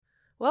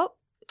Well,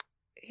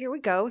 here we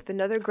go with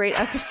another great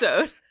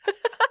episode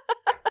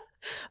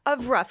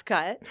of Rough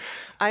Cut.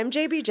 I'm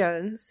JB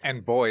Jones.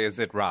 And boy, is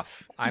it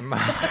rough. I'm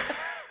Alan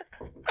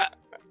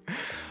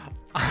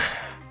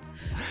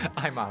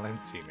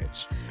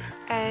Seemich.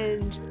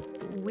 And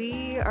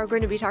we are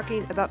going to be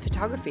talking about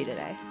photography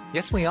today.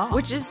 Yes, we are.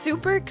 Which is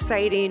super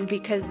exciting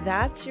because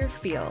that's your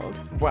field.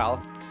 Well,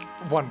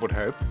 one would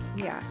hope.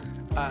 Yeah.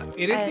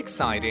 It is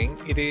exciting.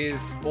 It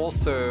is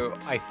also,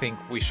 I think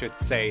we should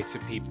say to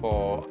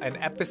people, an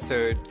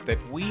episode that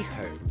we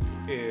hope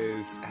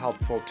is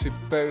helpful to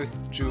both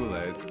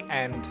jewelers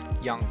and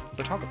young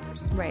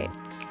photographers. Right.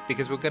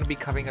 Because we're going to be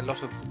covering a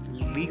lot of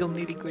legal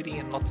nitty-gritty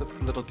and lots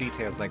of little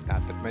details like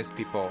that most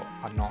people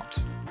are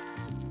not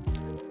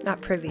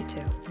privy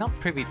to. Not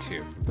privy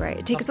to. Right.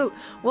 It takes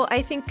well,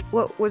 I think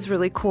what was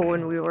really cool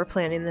when we were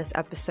planning this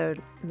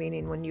episode,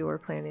 meaning when you were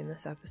planning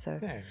this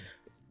episode,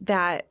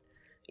 that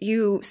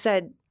you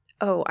said,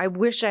 oh, I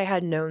wish I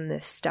had known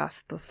this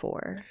stuff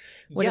before.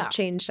 Would have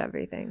changed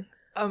everything.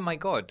 Oh my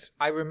God.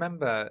 I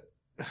remember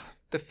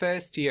the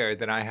first year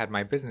that I had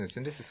my business,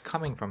 and this is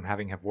coming from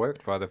having have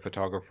worked for other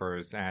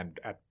photographers and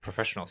at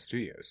professional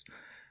studios.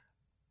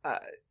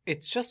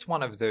 It's just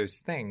one of those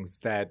things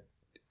that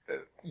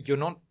you're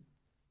not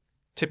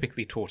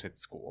typically taught at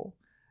school.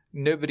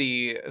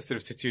 Nobody sort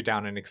of sits you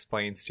down and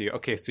explains to you,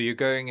 okay, so you're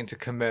going into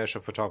commercial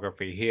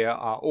photography. Here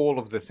are all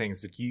of the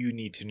things that you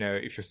need to know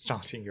if you're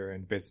starting your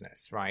own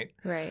business, right?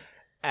 Right.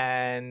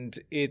 And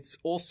it's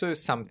also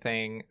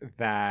something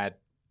that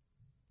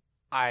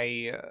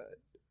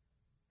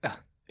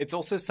it's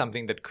also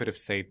something that could have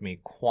saved me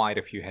quite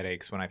a few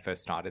headaches when I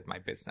first started my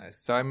business.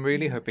 So I'm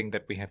really hoping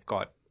that we have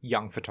got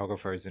young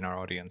photographers in our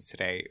audience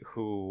today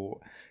who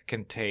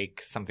can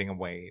take something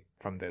away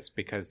from this,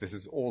 because this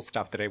is all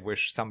stuff that I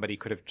wish somebody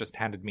could have just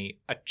handed me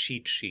a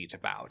cheat sheet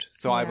about.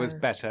 So I was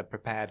better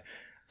prepared.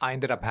 I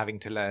ended up having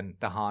to learn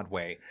the hard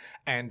way.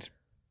 And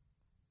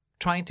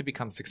trying to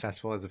become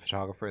successful as a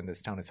photographer in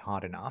this town is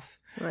hard enough.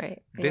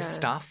 Right. This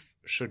stuff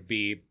should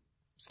be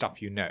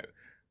stuff you know.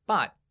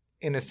 But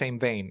in the same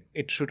vein,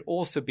 it should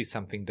also be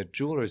something that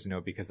jewelers know,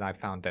 because I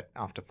found that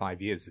after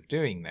 5 years of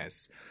doing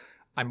this,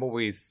 I'm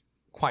always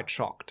quite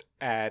shocked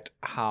at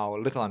how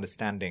little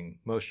understanding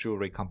most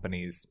jewelry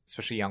companies,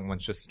 especially young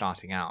ones just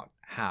starting out,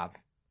 have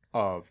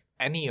of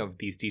any of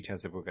these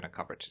details that we're going to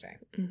cover today.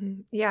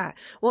 Mm-hmm. Yeah.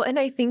 Well, and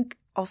I think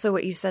also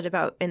what you said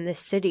about in this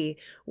city,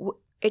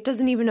 it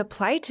doesn't even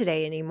apply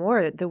today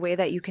anymore. The way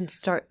that you can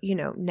start,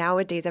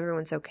 nowadays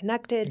everyone's so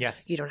connected.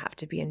 Yes. You don't have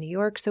to be in New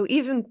York. So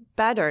even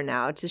better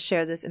now to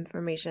share this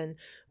information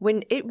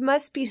when it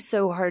must be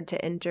so hard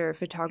to enter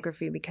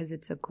photography because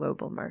it's a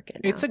global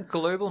market now. It's a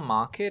global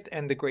market.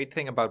 And the great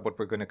thing about what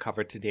we're going to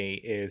cover today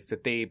is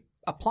that they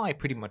apply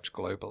pretty much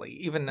globally.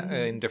 Even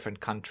in different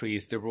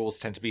countries, the rules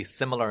tend to be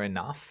similar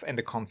enough and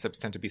the concepts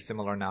tend to be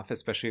similar enough,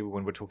 especially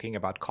when we're talking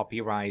about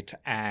copyright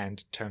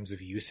and terms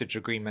of usage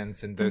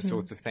agreements and those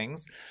sorts of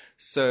things.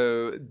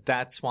 So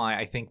that's why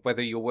I think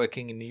whether you're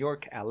working in New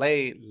York,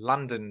 LA,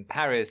 London,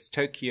 Paris,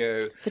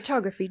 Tokyo.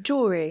 Photography,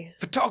 jewelry,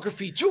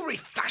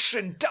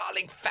 fashion,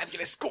 darling,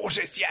 fabulous,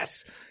 gorgeous,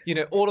 yes.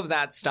 All of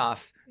that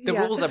stuff. The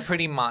rules are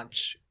pretty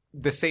much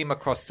the same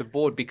across the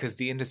board because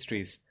the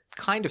industry is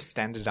kind of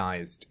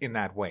standardized in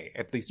that way,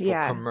 at least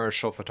for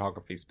commercial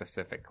photography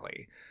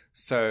specifically.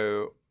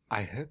 So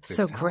I hope this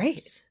helps.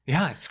 Great.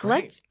 Yeah, it's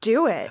great. Let's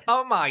do it.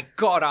 Oh my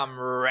God, I'm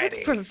ready.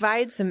 Let's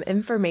provide some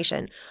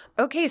information.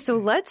 Okay, so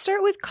let's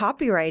start with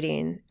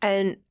copywriting.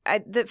 And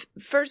the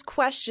first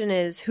question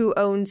is, who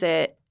owns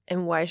it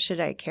and why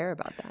should I care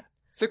about that?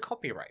 So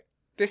copyright.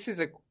 This is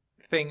a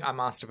thing I'm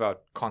asked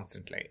about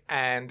constantly.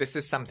 And this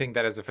is something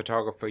that as a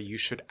photographer, you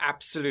should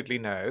absolutely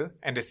know.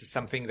 And this is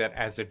something that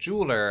as a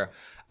jeweler,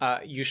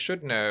 you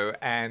should know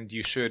and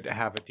you should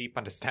have a deep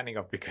understanding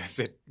of, because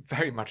it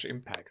very much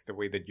impacts the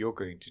way that you're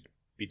going to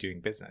be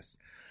doing business.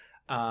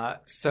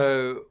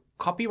 So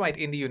copyright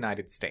in the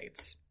United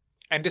States,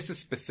 and this is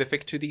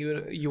specific to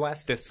the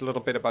US, there's a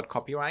little bit about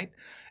copyright,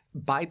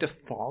 by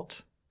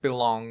default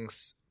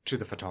belongs to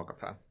the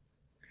photographer.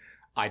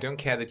 I don't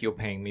care that you're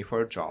paying me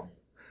for a job.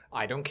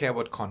 I don't care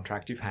what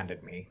contract you've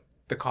handed me.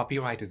 The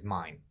copyright is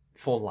mine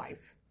for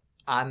life,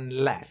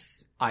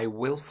 unless I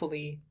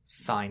willfully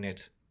sign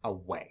it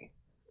away.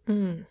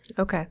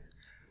 Okay.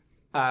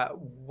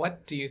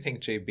 What do you think,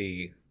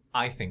 JB,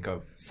 I think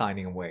of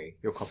signing away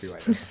your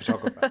copyright as a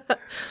photographer?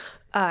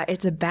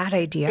 It's a bad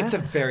idea. It's a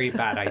very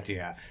bad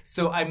idea.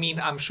 So, I mean,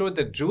 I'm sure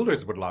that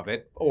jewelers would love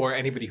it, or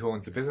anybody who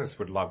owns a business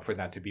would love for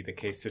that to be the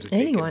case. So that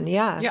anyone,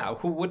 Yeah,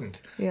 who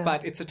wouldn't? Yeah.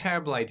 But it's a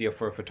terrible idea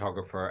for a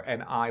photographer.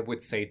 And I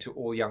would say to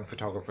all young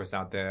photographers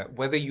out there,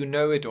 whether you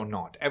know it or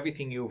not,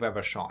 everything you've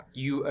ever shot,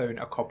 you own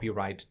a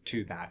copyright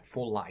to that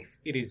for life.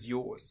 It is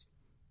yours.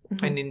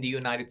 Mm-hmm. And in the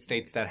United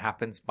States, that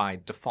happens by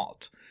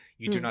default.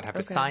 You do not have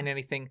to sign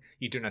anything.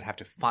 You do not have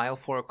to file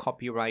for a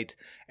copyright.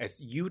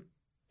 As you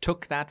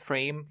took that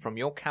frame from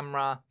your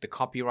camera, the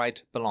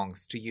copyright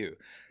belongs to you.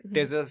 Mm-hmm.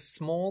 There's a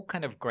small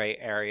kind of gray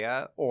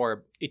area,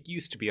 or it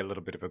used to be a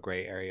little bit of a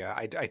gray area.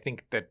 I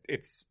think that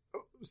it's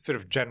sort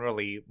of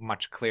generally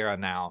much clearer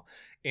now,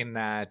 in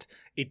that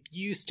it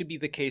used to be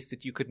the case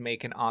that you could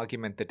make an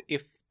argument that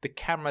if the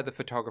camera the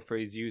photographer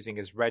is using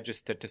is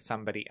registered to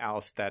somebody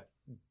else, that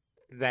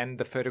then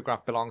the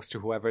photograph belongs to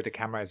whoever the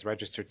camera is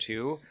registered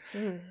to.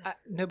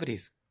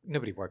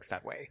 Nobody works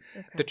that way.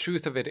 Okay. The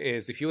truth of it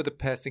is, if you're the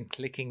person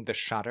clicking the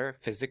shutter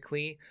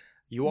physically,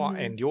 you are,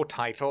 and your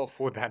title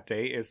for that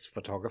day is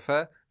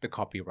photographer, the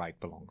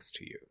copyright belongs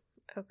to you.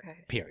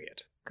 Okay.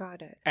 Period.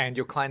 Got it. And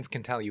your clients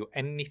can tell you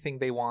anything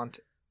they want.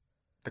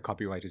 The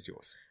copyright is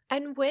yours.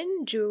 And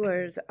when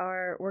jewelers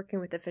are working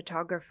with a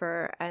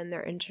photographer and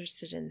they're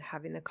interested in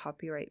having the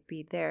copyright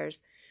be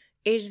theirs,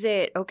 is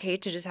it okay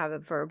to just have a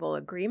verbal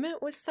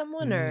agreement with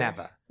someone? Or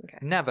Never. Okay.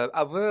 Never.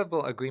 A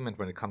verbal agreement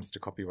when it comes to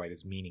copyright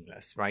is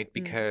meaningless, right?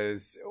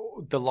 Because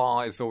the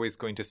law is always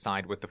going to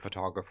side with the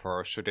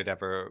photographer should it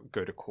ever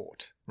go to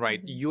court, right?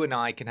 Mm-hmm. You and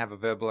I can have a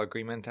verbal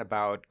agreement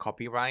about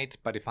copyright,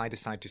 but if I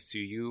decide to sue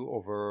you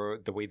over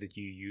the way that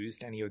you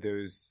used any of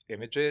those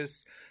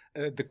images,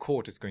 the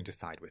court is going to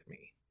side with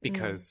me.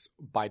 Because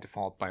by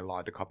default, by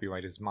law, the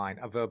copyright is mine.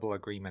 A verbal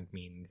agreement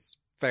means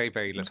very,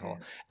 very little.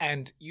 Okay.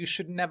 And you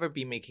should never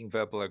be making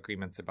verbal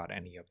agreements about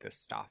any of this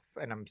stuff.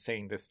 And I'm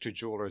saying this to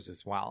jewelers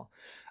as well.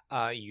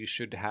 You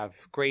should have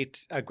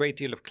a great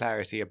deal of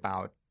clarity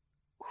about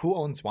who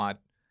owns what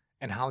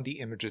and how the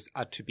images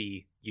are to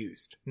be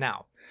used.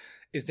 Now,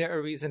 is there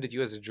a reason that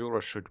you as a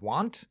jeweler should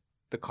want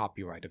the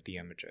copyright of the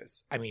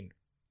images? I mean,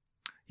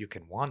 you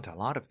can want a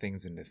lot of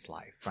things in this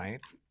life, right?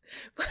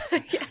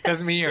 Yes.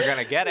 Doesn't mean you're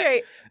going to get it.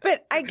 Right.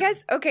 But I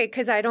guess, okay,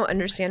 because I don't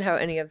understand how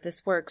any of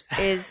this works,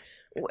 is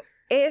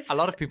if... A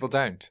lot of people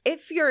don't.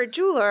 If you're a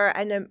jeweler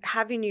and I'm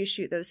having you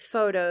shoot those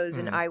photos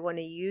and I want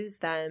to use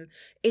them,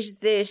 is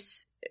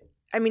this...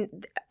 I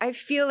mean, I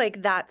feel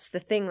like that's the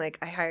thing. Like,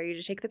 I hire you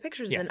to take the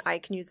pictures and then I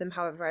can use them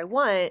however I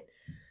want.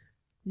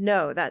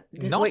 No,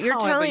 what you're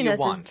telling us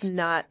is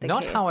not the case.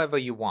 Not however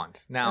you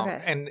want. Now,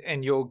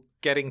 and you're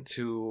getting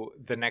to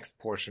the next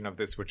portion of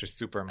this, which is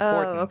super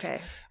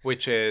important,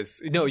 which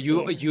is,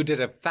 you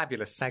did a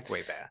fabulous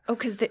segue there. Oh,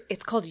 because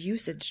it's called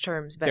usage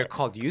terms. But they're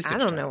called usage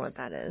terms. I don't know what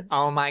that is.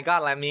 Oh my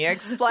God, let me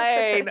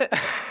explain.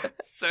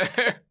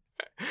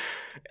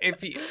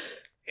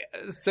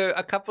 So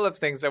a couple of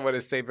things I want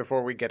to say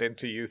before we get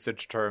into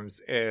usage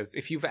terms is,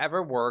 if you've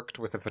ever worked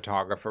with a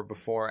photographer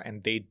before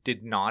and they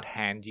did not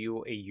hand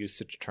you a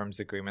usage terms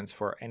agreements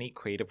for any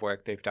creative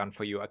work they've done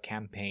for you, a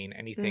campaign,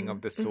 anything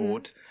of the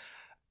sort,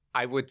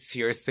 I would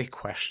seriously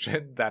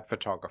question that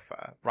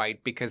photographer,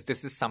 right? Because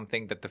this is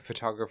something that the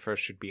photographer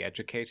should be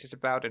educated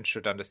about and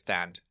should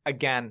understand.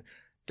 Again,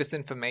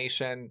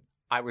 disinformation,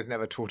 I was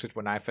never taught it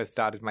when I first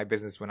started my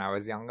business when I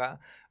was younger.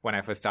 When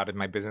I first started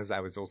my business, I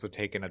was also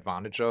taken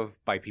advantage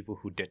of by people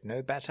who did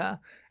know better.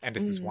 And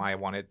this is why I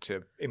wanted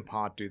to, in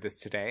part, do this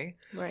today.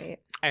 Right.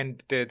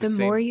 And the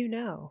more you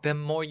know. The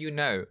more you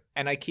know.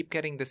 And I keep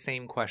getting the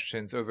same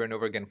questions over and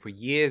over again for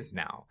years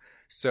now.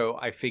 So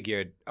I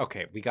figured,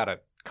 okay, we got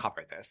to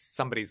cover this.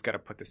 Somebody's got to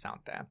put this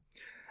out there.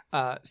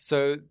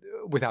 So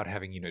without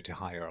having, to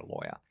hire a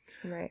lawyer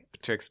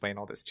to explain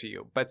all this to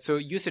you. But so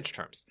usage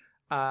terms.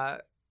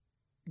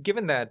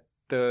 Given that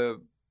the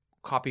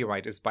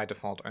copyright is by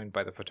default owned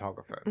by the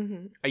photographer,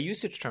 a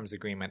usage terms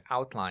agreement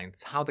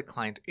outlines how the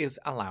client is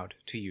allowed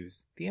to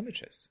use the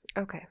images.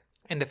 Okay.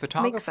 And the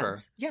photographer... Makes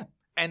sense. Yeah.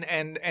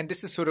 And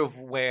this is sort of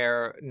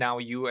where now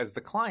you as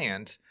the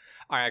client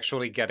are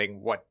actually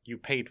getting what you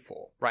paid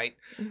for, right?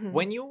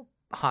 When you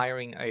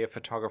hiring a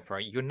photographer,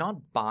 you're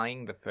not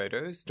buying the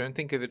photos. Don't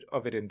think of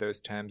it in those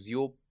terms.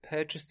 You're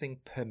purchasing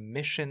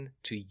permission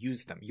to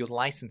use them. You're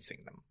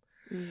licensing them.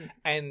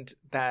 And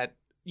that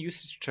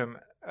usage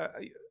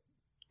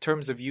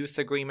terms of use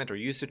agreement or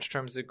usage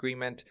terms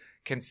agreement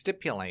can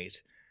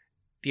stipulate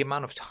the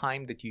amount of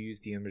time that you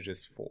use the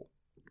images for.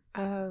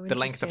 Oh, the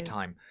length of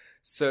time.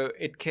 So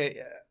it can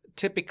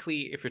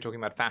typically, if you're talking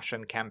about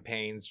fashion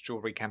campaigns,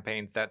 jewelry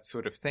campaigns, that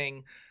sort of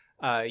thing,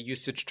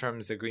 usage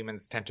terms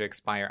agreements tend to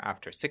expire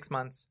after 6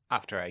 months,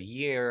 after a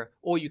year,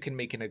 or you can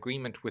make an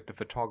agreement with the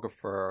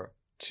photographer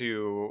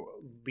to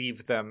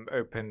leave them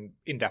open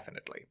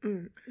indefinitely.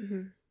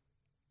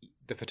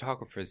 The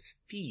photographer's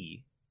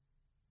fee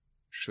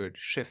should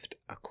shift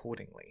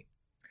accordingly.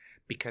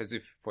 Because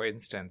if, for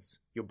instance,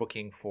 you're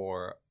booking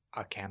for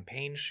a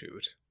campaign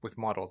shoot with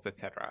models,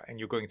 etc., and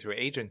you're going through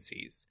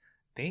agencies,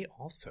 they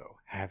also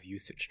have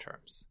usage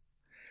terms.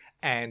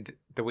 And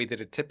the way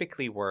that it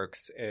typically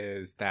works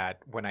is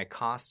that when I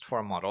cast for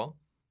a model,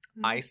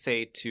 I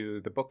say to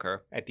the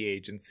booker at the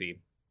agency,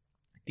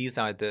 these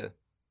are the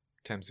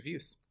terms of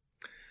use.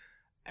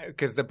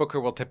 Because the booker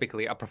will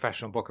typically, a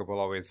professional booker will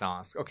always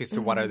ask, okay, so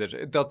what are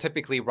they'll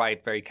typically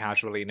write very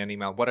casually in an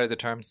email, what are the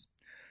terms?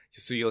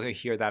 So you'll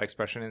hear that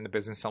expression in the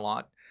business a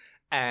lot.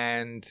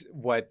 And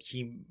what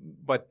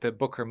the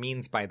booker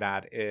means by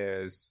that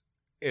is,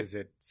 Is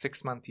it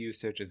 6-month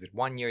usage? Is it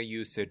 1-year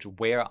usage?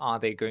 Where are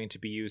they going to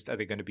be used? Are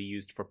they going to be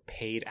used for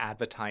paid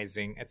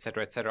advertising, et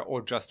cetera,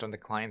 or just on the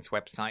client's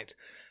website?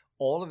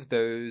 All of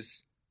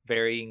those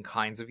varying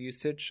kinds of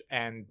usage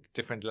and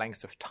different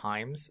lengths of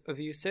times of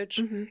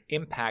usage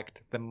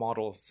impact the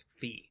model's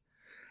fee.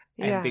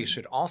 And they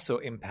should also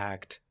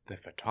impact the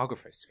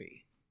photographer's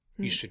fee.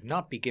 You should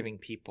not be giving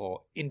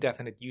people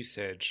indefinite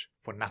usage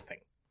for nothing.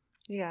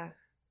 Yeah.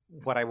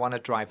 What I want to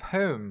drive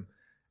home,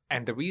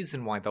 and the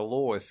reason why the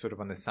law is sort of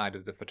on the side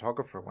of the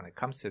photographer when it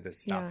comes to this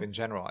stuff in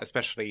general,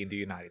 especially in the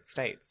United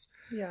States.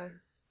 Yeah.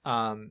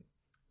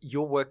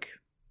 Your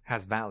work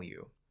has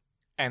value,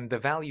 and the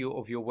value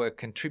of your work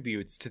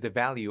contributes to the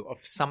value of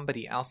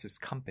somebody else's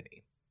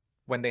company.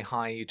 When they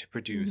hire you to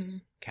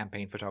produce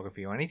campaign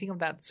photography or anything of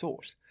that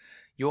sort,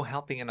 you're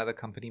helping another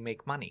company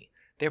make money.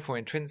 Therefore,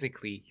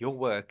 intrinsically, your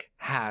work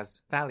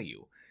has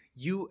value.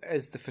 You,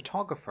 as the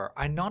photographer,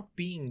 are not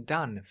being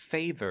done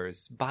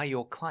favors by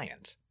your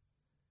client.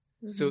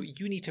 So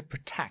you need to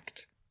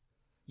protect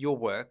your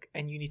work,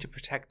 and you need to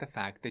protect the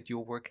fact that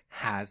your work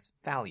has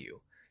value.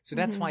 So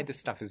that's why this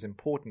stuff is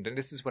important. And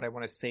this is what I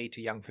want to say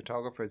to young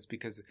photographers,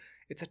 because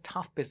it's a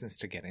tough business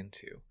to get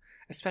into,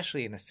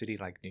 especially in a city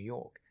like New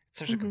York. It's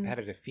such a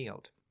competitive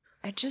field.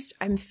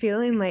 I'm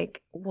feeling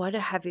like what a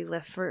heavy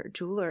lift for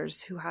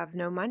jewelers who have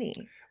no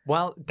money.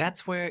 Well,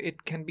 that's where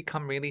it can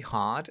become really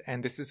hard.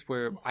 And this is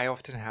where I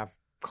often have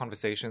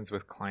conversations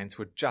with clients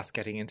who are just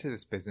getting into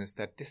this business,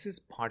 that this is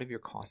part of your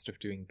cost of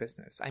doing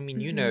business. I mean,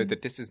 you know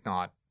that this is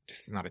not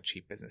a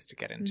cheap business to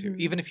get into.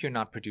 Even if you're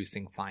not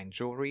producing fine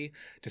jewelry,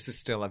 this is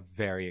still a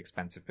very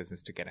expensive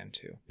business to get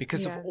into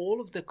because of all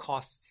of the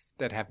costs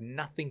that have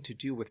nothing to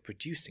do with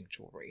producing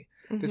jewelry.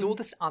 There's all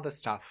this other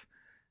stuff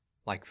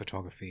like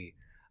photography,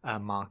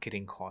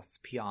 marketing costs,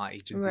 PR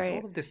agencies,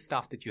 all of this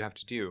stuff that you have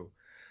to do.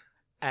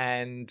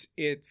 And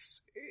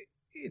it's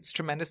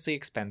tremendously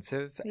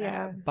expensive,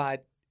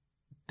 but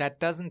that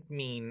doesn't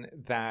mean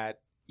that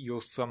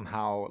you're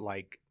somehow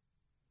like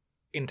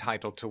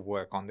entitled to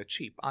work on the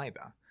cheap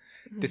either.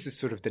 This is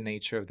sort of the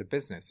nature of the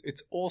business.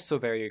 It's also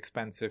very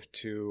expensive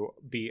to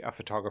be a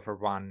photographer,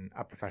 run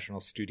a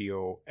professional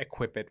studio,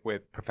 equip it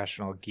with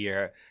professional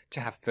gear, to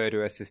have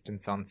photo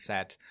assistants on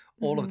set.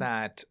 All of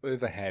that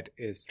overhead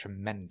is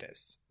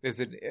tremendous. There's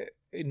an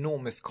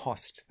enormous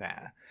cost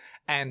there.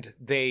 And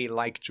they,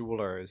 like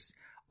jewelers,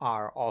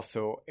 are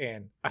also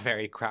in a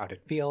very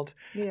crowded field,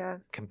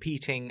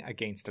 competing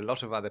against a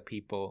lot of other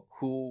people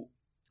who,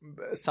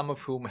 some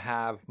of whom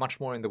have much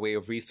more in the way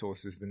of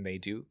resources than they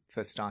do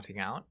for starting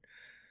out.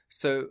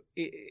 So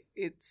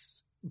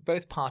it's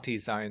both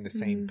parties are in the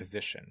same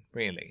position,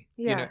 really.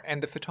 You know,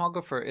 and the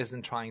photographer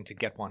isn't trying to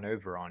get one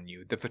over on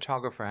you. The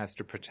photographer has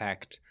to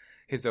protect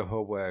his or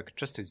her work,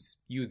 just as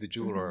you, the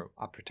jeweler,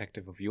 are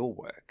protective of your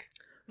work.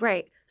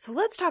 Right. So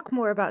let's talk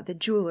more about the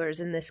jewelers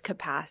in this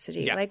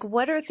capacity. Yes. Like,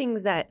 what are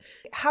things that,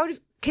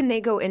 can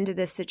they go into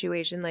this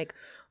situation, like,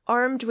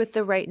 armed with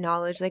the right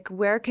knowledge? Like,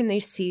 where can they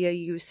see a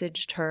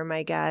usage term,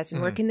 I guess,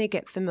 and where can they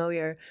get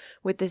familiar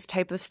with this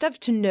type of stuff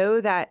to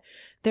know that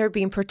they're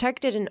being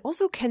protected? And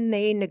also, can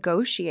they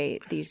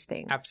negotiate these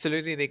things?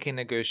 Absolutely, they can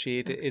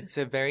negotiate. It's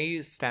a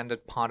very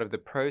standard part of the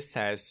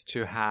process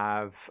to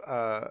have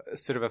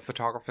sort of a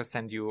photographer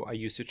send you a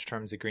usage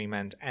terms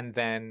agreement. And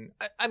then,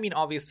 I mean,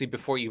 obviously,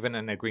 before even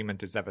an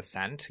agreement is ever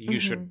sent, you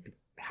should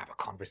have a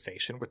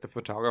conversation with the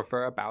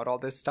photographer about all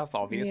this stuff,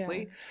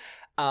 obviously.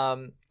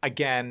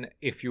 Again,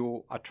 if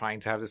you are trying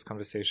to have this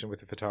conversation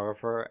with the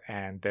photographer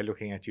and they're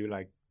looking at you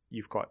like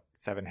you've got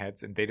 7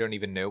 heads and they don't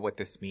even know what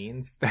this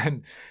means,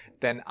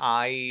 then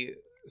I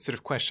sort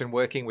of question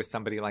working with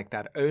somebody like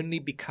that, only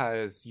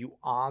because you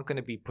are going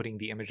to be putting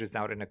the images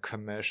out in a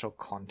commercial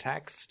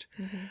context,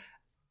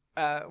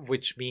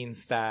 which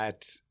means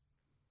that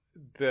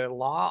the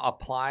law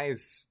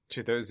applies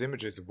to those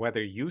images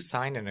whether you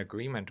sign an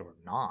agreement or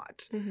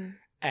not.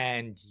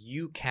 And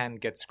you can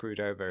get screwed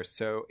over.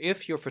 So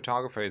if your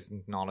photographer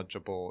isn't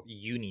knowledgeable,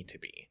 you need to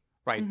be,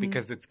 right?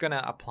 Because it's going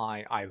to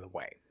apply either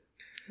way.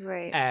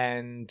 Right.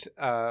 And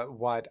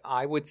what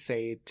I would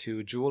say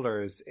to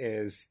jewelers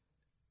is,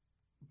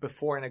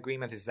 before an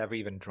agreement is ever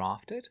even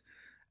drafted,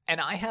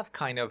 and I have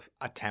kind of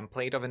a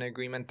template of an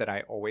agreement that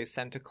I always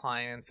send to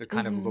clients. It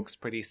kind of looks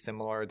pretty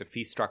similar. The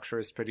fee structure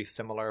is pretty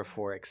similar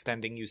for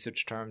extending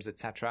usage terms,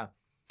 etc.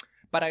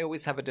 But I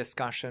always have a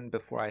discussion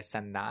before I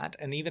send that.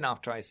 And even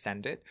after I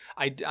send it,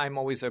 I'm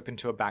always open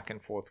to a back and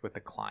forth with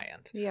the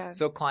client. Yeah.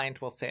 So a client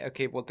will say,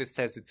 okay, well, this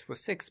says it's for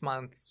 6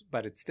 months,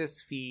 but it's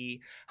this fee.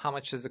 How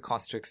much does it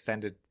cost to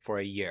extend it for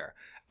a year?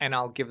 And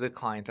I'll give the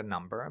client a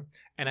number.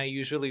 And I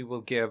usually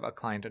will give a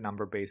client a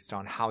number based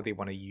on how they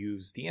want to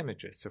use the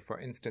images. So for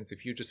instance,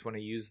 if you just want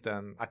to use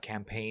them, a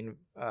campaign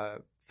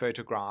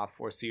photograph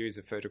or a series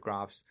of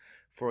photographs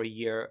for a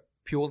year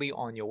purely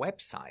on your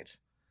website,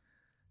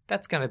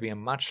 that's going to be a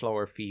much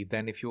lower fee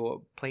than if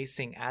you're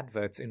placing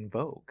adverts in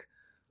Vogue.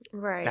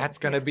 Right. That's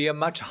going to be a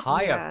much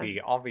higher fee,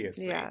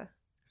 obviously. Yeah.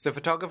 So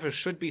photographers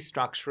should be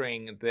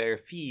structuring their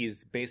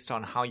fees based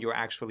on how you're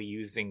actually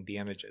using the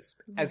images.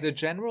 As a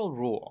general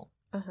rule,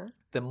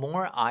 the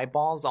more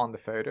eyeballs on the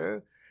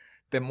photo,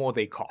 the more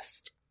they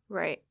cost.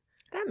 Right.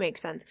 That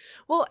makes sense.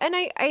 Well, and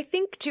I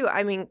think too,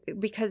 I mean,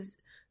 because,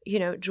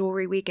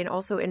 Jewelry Week and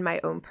also in my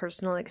own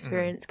personal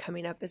experience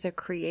coming up as a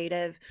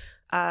creative,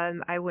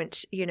 I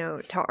went,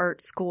 to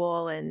art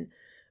school, and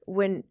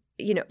when,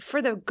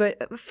 for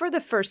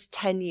the first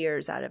 10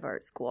 years out of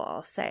art school,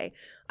 I'll say,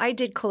 I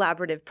did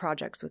collaborative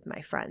projects with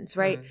my friends,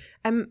 right?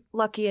 I'm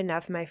lucky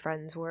enough, my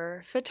friends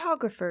were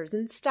photographers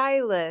and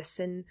stylists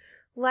and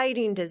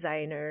lighting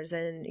designers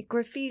and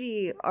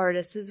graffiti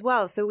artists as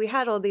well. So we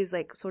had all these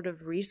like sort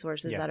of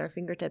resources at our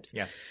fingertips.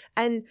 Yes.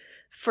 And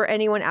for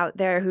anyone out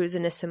there who's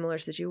in a similar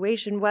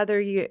situation, whether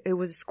it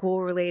was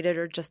school related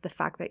or just the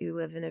fact that you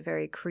live in a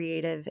very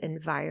creative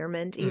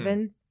environment,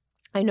 even,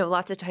 I know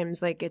lots of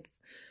times like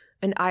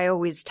and I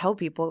always tell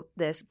people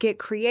this, get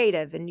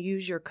creative and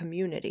use your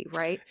community,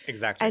 right?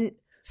 Exactly. And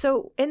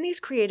so in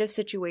these creative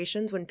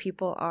situations, when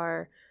people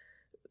are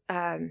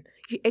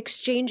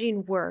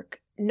exchanging work,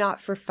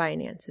 not for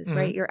finances,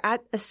 right? You're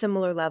at a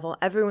similar level.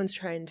 Everyone's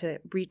trying to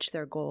reach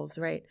their goals,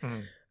 right?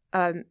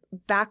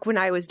 Back when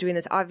I was doing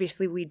this,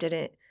 obviously we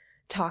didn't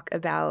talk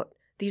about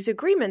these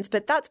agreements,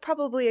 but that's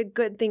probably a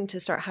good thing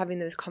to start having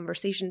those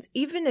conversations,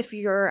 even if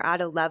you're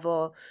at a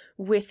level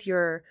with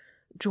your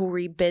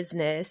jewelry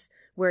business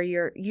where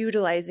you're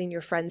utilizing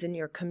your friends in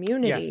your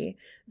community,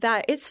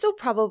 that it's still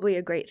probably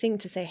a great thing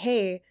to say,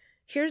 hey,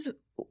 here's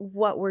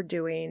what we're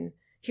doing.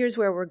 Here's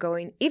where we're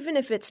going, even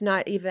if it's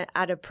not even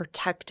at a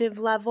protective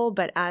level,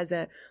 but as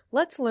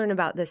let's learn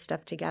about this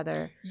stuff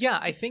together. Yeah,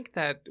 I think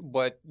that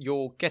what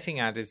you're getting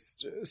at is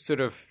sort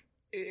of,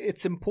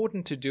 it's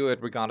important to do it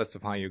regardless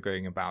of how you're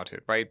going about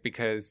it, right?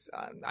 Because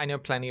I know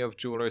plenty of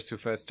jewelers who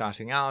first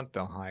starting out,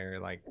 they'll hire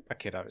like a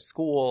kid out of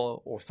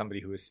school or somebody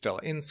who is still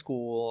in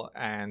school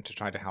and to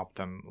try to help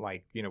them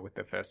like, with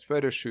their first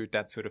photo shoot,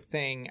 that sort of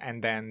thing.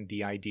 And then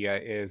the idea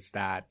is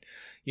that,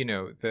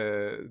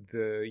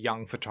 the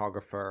young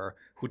photographer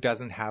who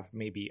doesn't have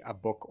maybe a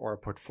book or a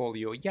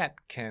portfolio yet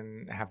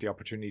can have the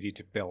opportunity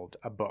to build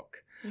a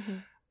book.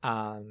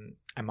 Am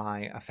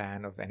I a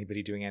fan of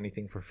anybody doing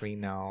anything for free?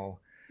 No.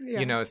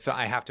 Yeah. So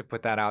I have to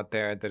put that out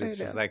there that it's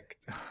just like,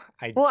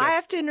 I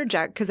have to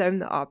interject because I'm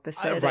the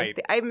opposite. Right.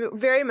 I'm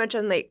very much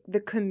on like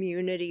the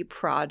community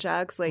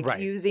projects, like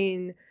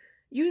using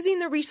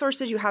the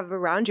resources you have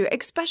around you,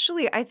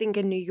 especially I think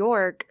in New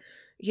York,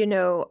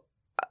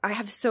 I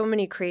have so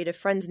many creative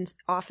friends, and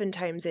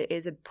oftentimes it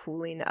is a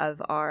pooling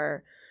of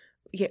our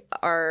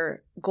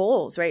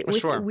goals, right?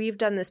 Sure. We've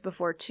done this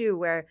before too,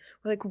 where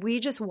we're like, we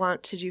just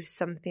want to do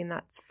something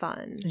that's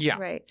fun. Yeah.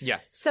 Right.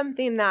 Yes.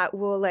 Something that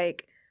will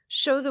like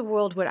show the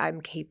world what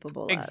I'm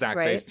capable of.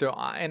 Exactly. Right? So,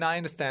 and I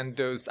understand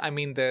those. I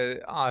mean, there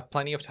are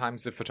plenty of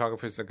times that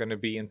photographers are going to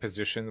be in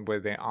position where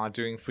they are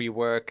doing free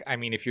work. I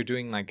mean, if you're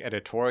doing like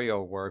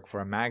editorial work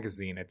for a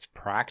magazine, it's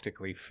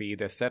practically free.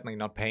 They're certainly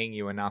not paying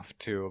you enough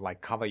to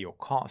like cover your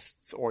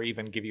costs or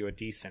even give you a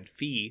decent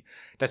fee.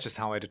 That's just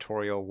how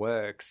editorial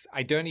works.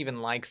 I don't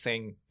even like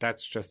saying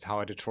that's just how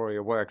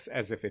editorial works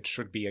as if it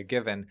should be a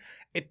given.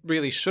 It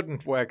really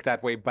shouldn't work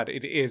that way, but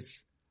it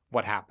is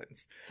what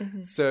happens.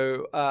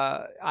 So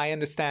I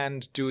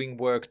understand doing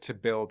work to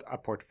build a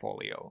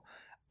portfolio,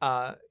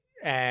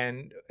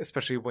 and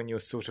especially when you're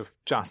sort of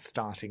just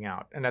starting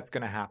out, and that's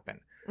going to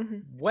happen.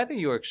 Whether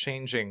you're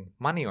exchanging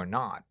money or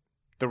not,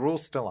 the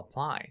rules still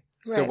apply.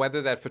 Right. So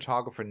whether that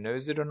photographer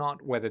knows it or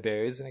not, whether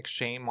there is an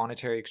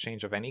monetary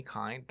exchange of any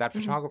kind, that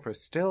photographer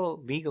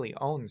still legally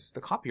owns the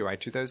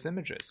copyright to those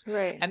images.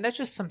 Right. And that's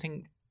just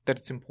something that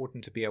it's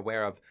important to be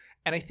aware of.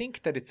 And I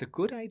think that it's a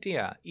good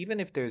idea, even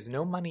if there's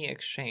no money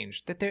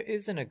exchanged, that there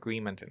is an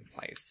agreement in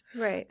place.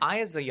 Right. I,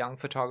 as a young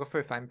photographer,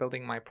 if I'm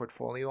building my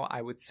portfolio,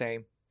 I would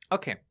say,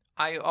 okay,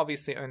 I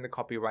obviously own the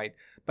copyright,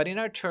 but in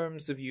our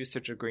terms of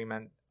usage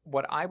agreement,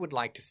 what I would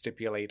like to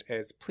stipulate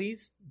is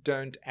please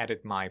don't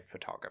edit my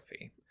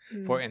photography,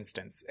 for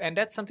instance. And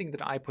that's something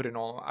that I put in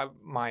all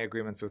my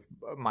agreements with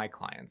my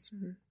clients.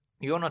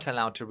 You're not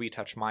allowed to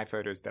retouch my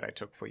photos that I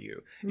took for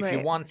you. If you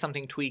want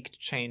something tweaked,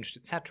 changed,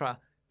 etc.,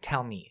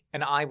 tell me,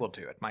 and I will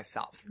do it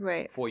myself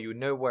for you.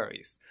 No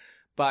worries.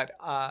 But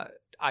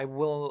I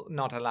will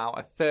not allow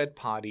a third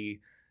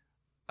party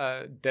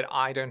that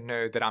I don't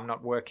know, that I'm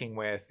not working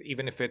with,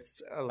 even if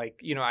it's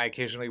I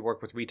occasionally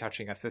work with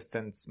retouching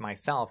assistants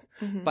myself,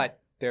 but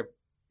they're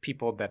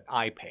people that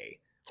I pay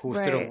who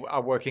sort of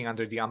are working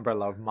under the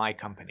umbrella of my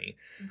company.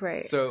 Right.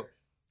 So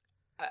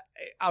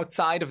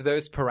outside of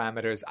those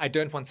parameters, I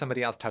don't want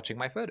somebody else touching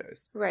my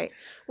photos. Right.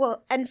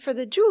 Well, and for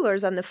the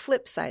jewelers on the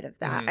flip side of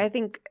that, I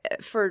think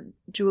for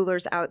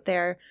jewelers out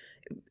there,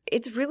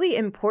 it's really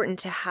important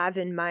to have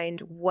in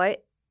mind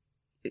what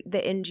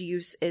the end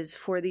use is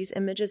for these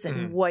images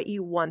and what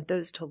you want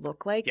those to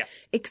look like.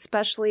 Yes.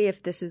 Especially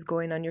if this is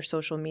going on your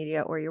social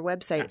media or your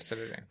website.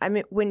 Absolutely. I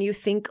mean, when you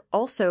think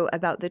also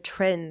about the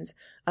trends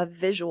of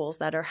visuals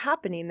that are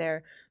happening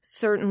there,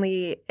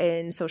 certainly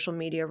in social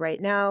media right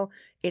now,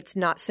 it's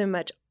not so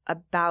much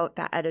about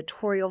that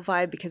editorial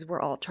vibe because we're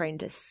all trying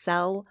to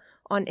sell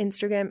on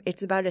Instagram.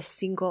 It's about a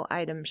single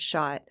item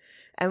shot.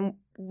 And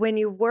when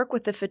you work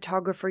with the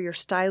photographer, you're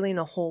styling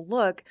a whole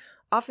look.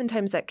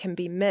 oftentimes that can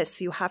be missed.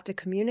 So you have to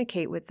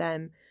communicate with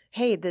them,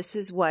 hey, this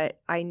is what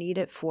I need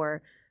it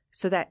for,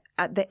 so that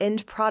at the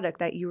end product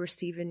that you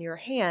receive in your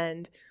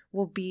hand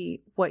will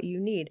be what you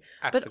need.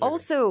 Absolutely. But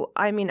also,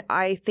 I mean,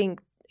 I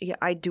think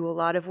I do a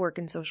lot of work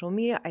in social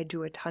media. I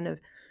do a ton of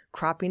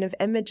cropping of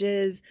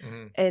images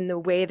and the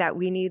way that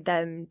we need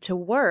them to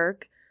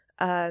work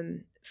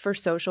for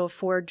social,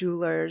 for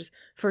jewelers,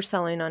 for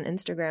selling on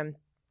Instagram.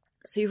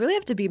 So you really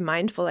have to be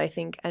mindful, I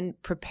think,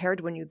 and prepared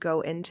when you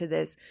go into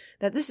this,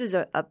 that this is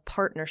a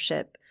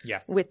partnership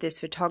with this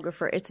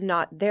photographer. It's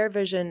not their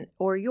vision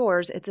or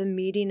yours. It's a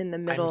meeting in the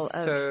middle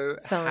of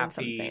selling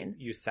something.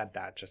 You said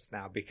that just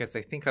now, because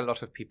I think a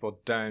lot of people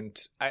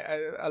don't.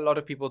 A lot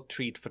of people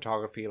treat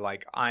photography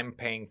like, I'm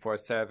paying for a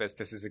service.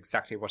 This is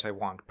exactly what I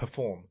want.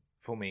 Perform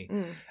for me.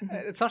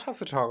 It's not how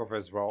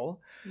photographers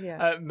roll.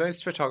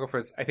 Most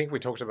photographers, I think we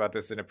talked about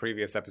this in a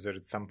previous episode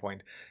at some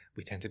point,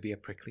 we tend to be a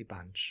prickly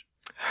bunch.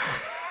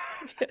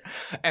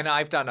 And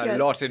I've done a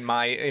lot in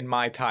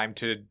my time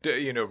to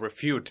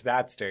refute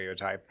that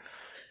stereotype.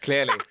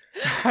 Clearly.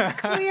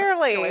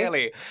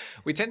 Clearly.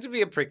 We tend to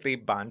be a prickly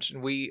bunch,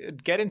 and we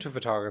get into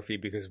photography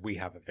because we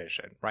have a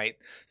vision, right?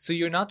 So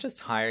you're not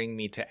just hiring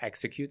me to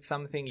execute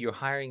something, you're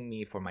hiring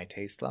me for my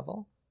taste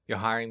level. You're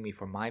hiring me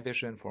for my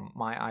vision, for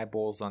my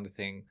eyeballs on the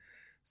thing.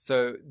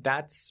 So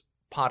that's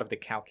part of the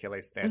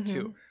calculus there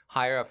too.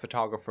 Hire a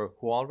photographer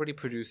who already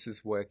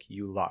produces work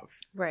you love.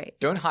 Right.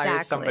 Don't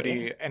hire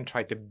somebody and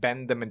try to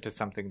bend them into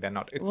something they're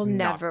not. It will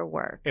never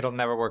work. It'll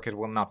never work. It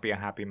will not be a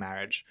happy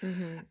marriage.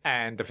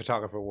 And the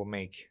photographer will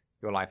make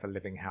your life a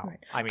living hell. Right.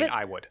 I mean,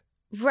 I would.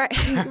 Right,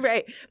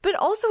 right. But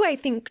also I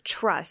think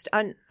trust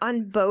on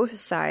both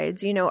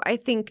sides. You know, I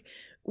think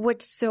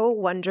what's so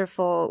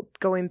wonderful,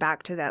 going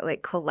back to that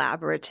like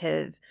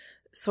collaborative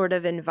sort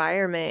of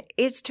environment,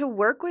 is to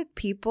work with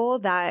people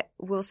that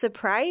will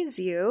surprise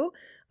you.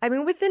 I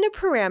mean, within a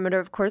parameter,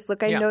 of course.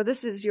 Look, I know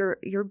this is your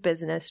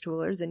business,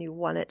 jewelers, and you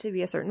want it to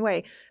be a certain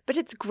way. But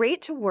it's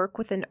great to work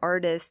with an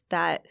artist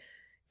that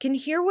can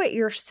hear what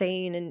you're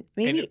saying and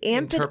maybe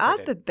amp it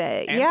up a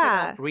bit.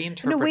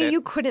 Reinterpret in a way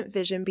you couldn't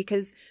vision,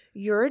 because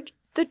you're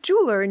the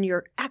jeweler and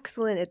you're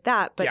excellent at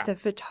that. But the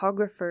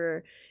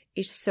photographer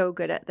is so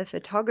good at the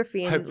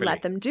photography, and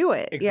let them do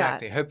it.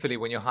 Exactly. Hopefully,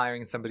 when you're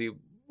hiring somebody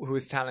who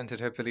is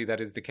talented, hopefully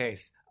that is the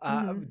case.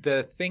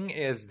 The thing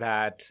is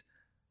that,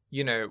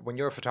 you know, when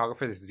you're a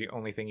photographer, this is the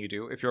only thing you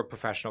do. If you're a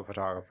professional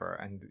photographer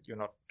and you're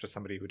not just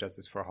somebody who does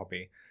this for a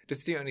hobby, this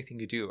is the only thing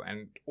you do.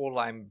 And all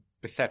I'm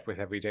beset with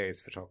every day is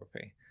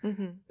photography.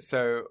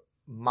 So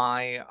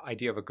my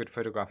idea of a good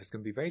photograph is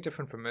going to be very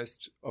different from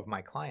most of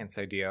my clients'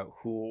 idea,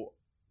 who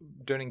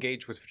don't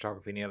engage with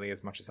photography nearly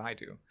as much as I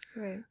do.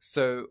 Right.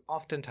 So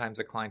oftentimes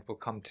a client will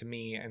come to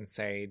me and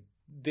say,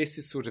 this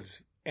is sort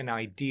of an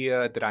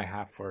idea that I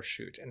have for a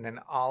shoot. And then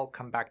I'll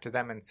come back to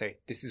them and say,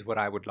 this is what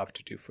I would love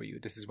to do for you.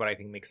 This is what I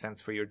think makes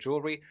sense for your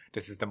jewelry.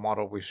 This is the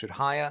model we should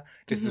hire.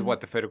 This is what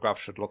the photograph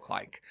should look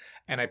like.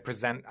 And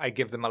I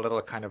give them a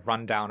little kind of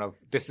rundown of,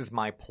 this is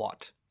my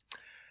plot.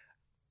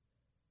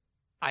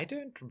 I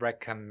don't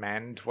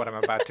recommend what I'm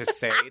about to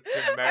say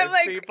to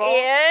most people.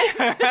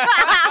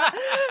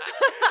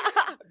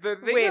 The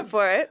thing Wait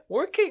for it.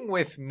 Working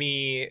with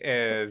me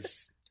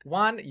is,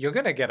 one, you're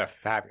going to get a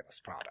fabulous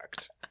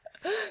product.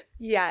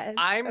 Yes.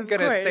 I'm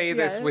going to say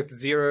this with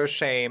zero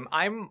shame.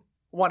 I'm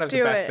one of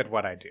the best at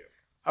what I do.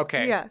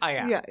 Okay. Yeah. I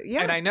am.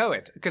 Yeah. And I know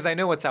it because I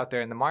know what's out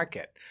there in the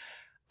market.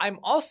 I'm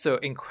also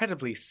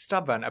incredibly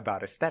stubborn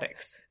about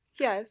aesthetics.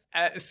 Yes.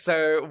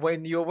 So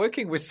when you're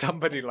working with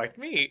somebody like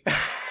me,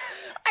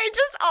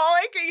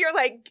 you're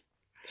like,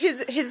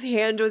 his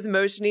hand was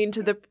motioning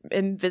to the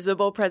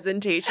invisible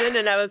presentation,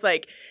 and I was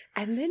like,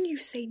 and then you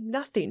say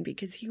nothing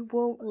because he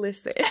won't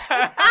listen.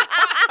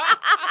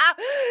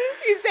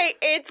 You say,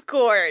 it's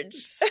gorge.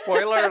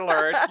 Spoiler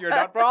alert, you're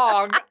not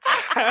wrong.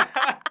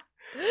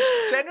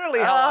 Generally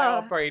how I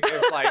operate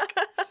is like,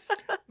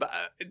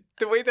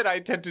 the way that I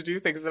tend to do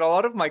things, and a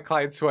lot of my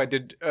clients who I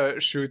did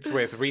shoots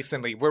with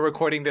recently, we're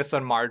recording this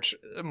on March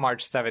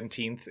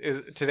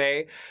 17th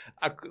today.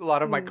 A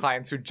lot of my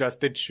clients who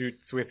just did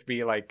shoots with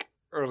me like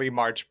early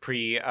March,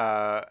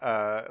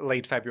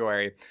 late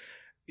February,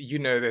 you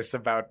know this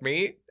about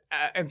me.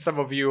 And some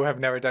of you have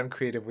never done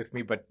creative with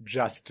me, but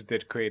just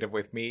did creative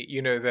with me.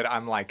 You know that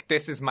I'm like,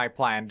 this is my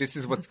plan. This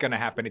is what's going to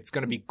happen. It's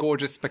going to be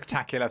gorgeous,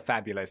 spectacular,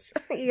 fabulous.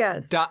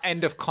 Yes.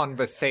 End of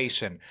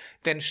conversation.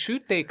 Then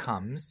shoot day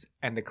comes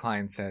and the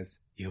client says,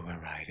 you were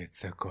right. It's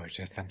so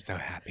gorgeous. I'm so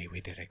happy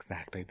we did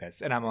exactly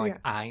this. And I'm like,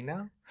 I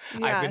know.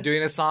 Yeah. I've been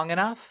doing this long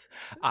enough.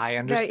 I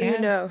understand. That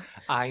you know.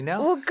 I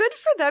know. Well, good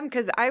for them,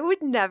 because I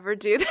would never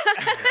do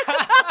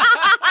that.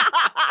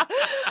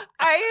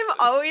 I am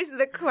always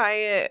the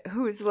client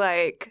who's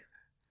like,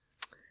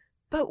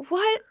 but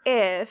what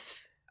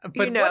if?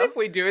 But what if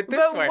we do it this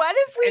way? But what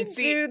if we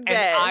do this?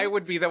 And I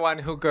would be the one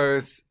who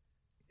goes,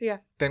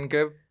 then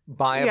go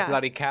buy a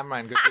bloody camera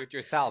and go do it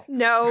yourself.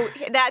 No,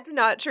 that's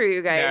not true,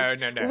 you guys.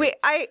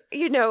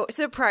 No.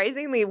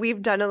 Surprisingly,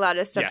 we've done a lot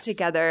of stuff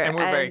together. And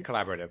we're very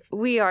collaborative.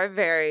 We are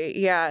very,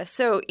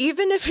 So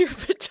even if your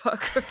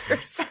photographer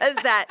says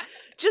that,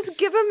 Just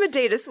give them a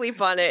day to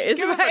sleep on it is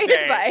my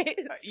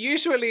advice.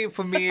 Usually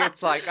for me,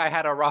 it's like I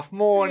had a rough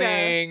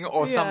morning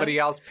or somebody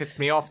else pissed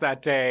me off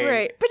that day.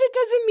 Right. But it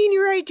doesn't mean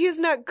your idea is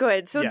not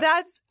good. So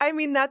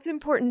that's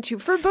important too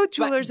for both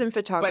jewelers and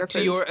photographers. But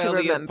to your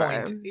earlier remember.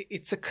 point,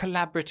 it's a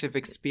collaborative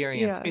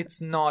experience. Yeah.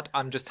 It's not,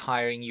 I'm just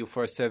hiring you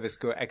for a service,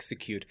 go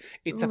execute.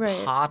 It's a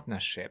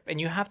partnership. And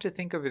you have to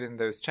think of it in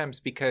those terms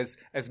because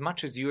as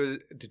much as you,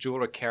 the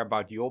jeweler, care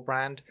about your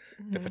brand,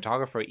 the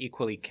photographer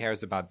equally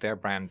cares about their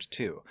brand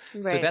too.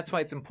 Right. So that's why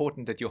it's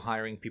important that you're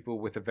hiring people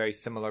with a very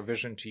similar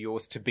vision to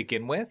yours to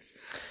begin with.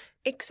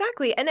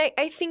 Exactly. And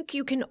I think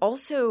you can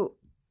also,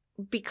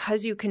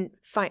 because you can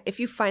find, if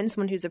you find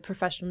someone who's a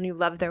professional and you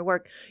love their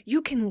work,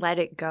 you can let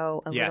it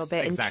go a little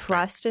bit and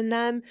trust in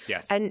them.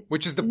 Yes. And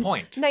which is the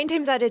point. 9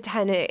 times out of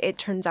 10, it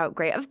turns out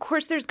great. Of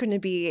course, there's going to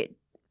be,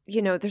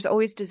 there's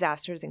always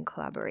disasters in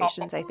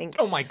collaborations, I think.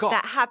 Oh my God.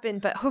 That happen,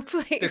 but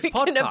hopefully we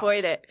can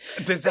avoid it.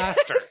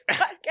 Disaster.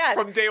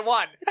 From day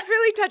one. It's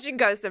really touch and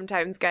go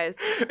sometimes, guys.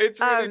 It's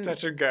really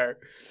touch and go.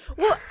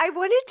 Well, I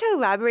wanted to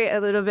elaborate a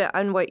little bit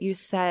on what you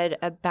said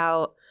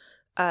about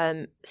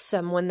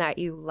someone that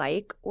you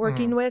like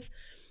working with.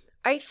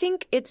 I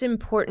think it's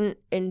important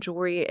in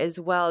jewelry as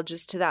well,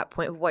 just to that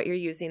point of what you're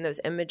using those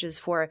images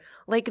for.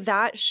 Like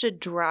that should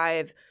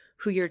drive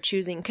who you're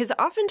choosing, because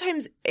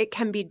oftentimes it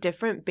can be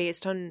different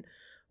based on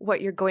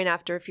what you're going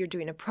after. If you're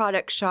doing a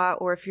product shot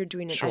or if you're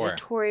doing an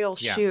editorial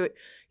shoot,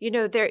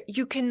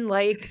 you can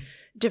like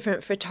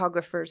different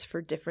photographers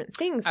for different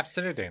things.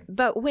 Absolutely.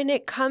 But when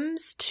it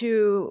comes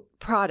to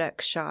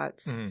product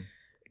shots,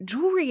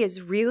 jewelry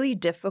is really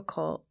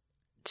difficult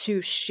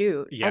to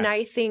shoot. Yes. And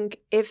I think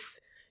if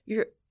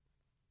you're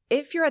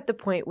at the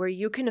point where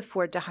you can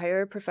afford to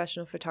hire a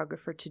professional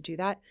photographer to do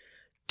that,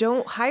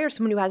 don't hire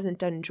someone who hasn't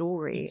done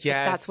jewelry if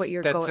that's what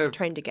you're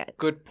trying to get.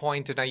 Good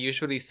point. And I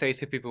usually say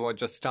to people who are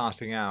just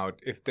starting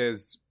out,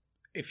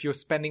 if you're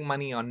spending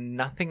money on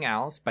nothing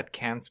else but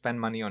can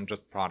spend money on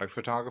just product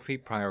photography,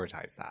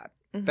 prioritize that.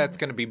 Mm-hmm. That's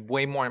going to be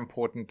way more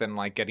important than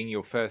like getting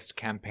your first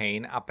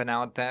campaign up and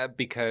out there,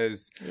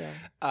 because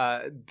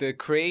the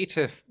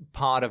creative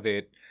part of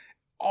it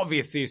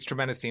obviously is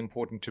tremendously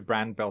important to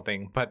brand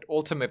building, but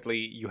ultimately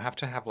you have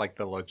to have like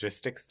the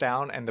logistics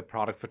down, and the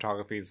product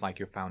photography is like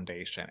your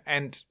foundation.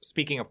 And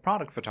speaking of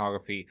product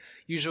photography,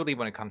 usually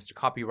when it comes to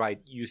copyright,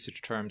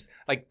 usage terms,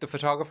 like the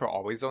photographer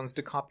always owns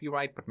the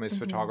copyright, but most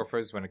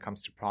photographers, when it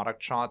comes to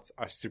product shots,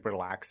 are super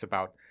lax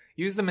about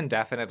use them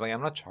indefinitely.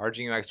 I'm not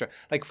charging you extra.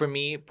 Like for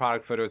me,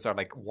 product photos are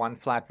like one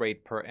flat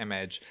rate per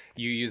image.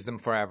 You use them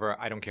forever.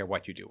 I don't care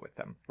what you do with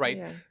them, right?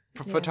 Yeah.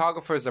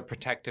 Photographers are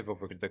protective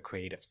over the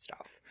creative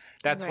stuff.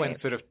 That's when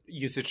sort of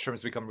usage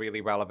terms become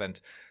really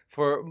relevant.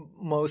 For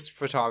most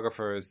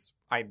photographers,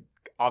 I'm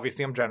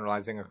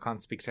generalizing, I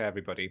can't speak to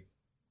everybody,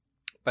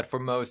 but for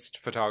most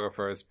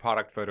photographers,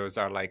 product photos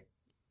are like,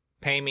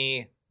 pay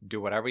me, do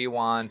whatever you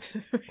want,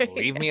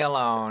 leave me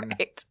alone.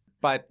 Right.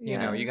 But, you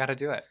know, you got to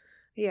do it.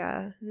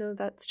 Yeah, no,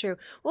 that's true.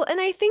 Well, and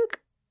I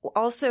think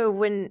also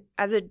when,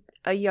 as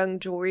a young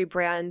jewelry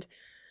brand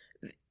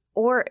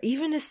or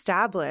even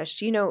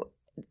established,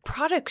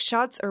 product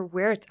shots are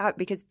where it's at,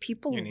 because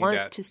people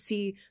want to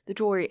see the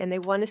jewelry and they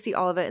want to see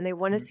all of it and they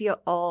want to see it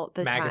all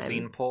the time.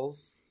 Magazine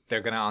pulls,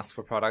 they're going to ask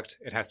for product.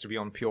 It has to be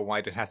on pure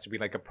white. It has to be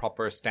like a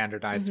proper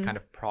standardized kind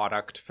of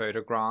product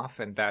photograph.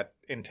 And that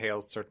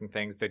entails certain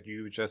things that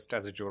you just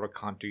as a jeweler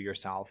can't do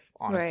yourself.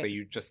 Honestly,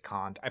 you just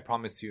can't. I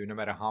promise you, no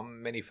matter how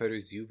many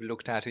photos you've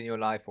looked at in your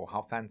life or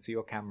how fancy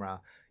your camera,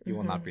 you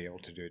will not be able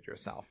to do it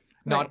yourself.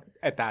 Not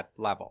at that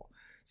level.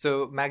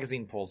 So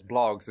magazine pulls,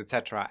 blogs,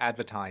 etc.,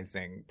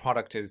 advertising,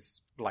 product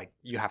is like,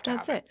 you have to have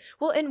it. That's it.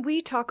 Well, and we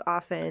talk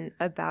often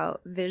about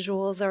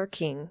visuals are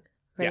king,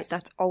 right? Yes.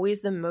 That's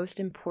always the most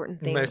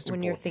important thing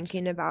when you're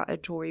thinking about a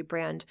jewelry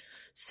brand.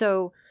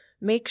 So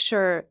make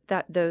sure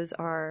that those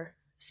are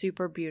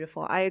super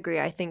beautiful. I agree.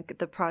 I think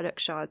the product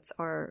shots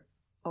are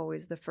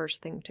always the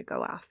first thing to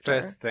go after.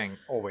 First thing,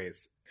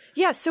 always.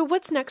 Yeah, so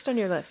what's next on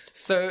your list?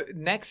 So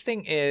next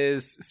thing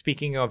is,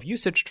 speaking of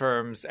usage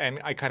terms,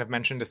 and I kind of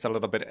mentioned this a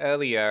little bit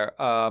earlier,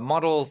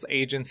 models,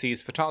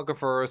 agencies,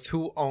 photographers,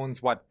 who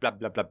owns what, blah,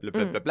 blah, blah, blah,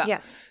 blah, blah.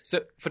 Yes.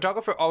 So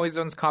photographer always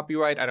owns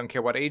copyright. I don't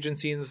care what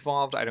agency is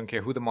involved. I don't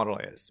care who the model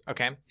is,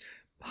 okay?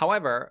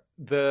 However,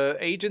 the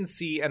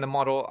agency and the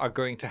model are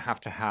going to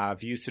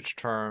have usage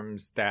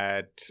terms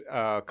that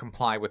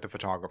comply with the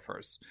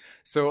photographers.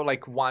 So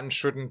like one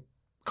shouldn't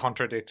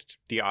contradict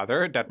the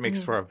other. That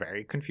makes for a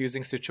very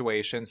confusing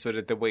situation. So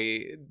that the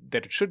way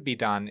that it should be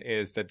done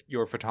is that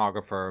your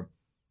photographer,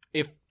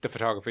 if the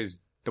photographer is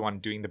the one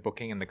doing the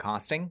booking and the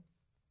casting,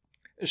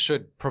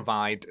 should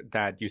provide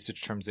that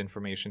usage terms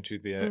information to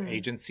the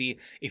agency.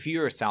 If you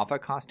yourself are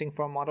casting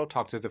for a model,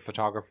 talk to the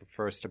photographer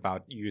first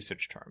about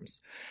usage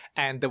terms.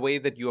 And the way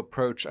that you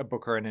approach a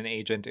booker and an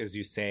agent is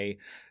you say,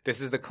 this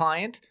is the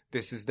client,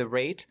 this is the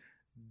rate,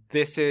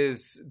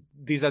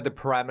 these are the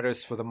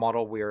parameters for the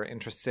model we're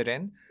interested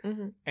in,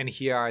 and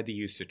here are the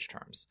usage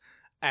terms.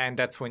 And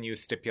that's when you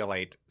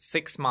stipulate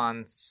 6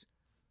 months,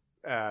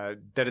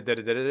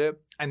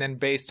 and then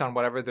based on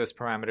whatever those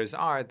parameters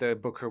are, the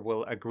booker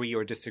will agree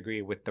or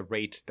disagree with the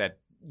rate that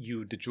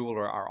you, the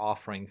jeweler, are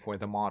offering for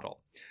the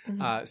model.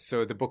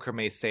 So the booker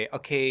may say,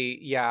 okay,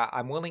 yeah,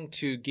 I'm willing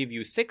to give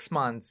you 6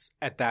 months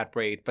at that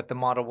rate, but the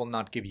model will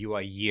not give you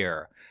a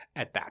year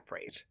at that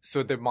rate.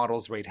 So the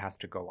model's rate has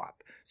to go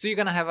up. So you're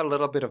going to have a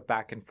little bit of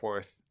back and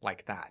forth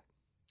like that.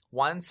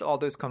 Once all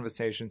those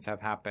conversations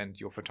have happened,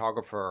 your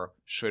photographer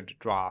should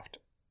draft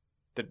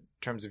the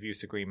terms of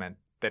use agreement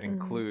that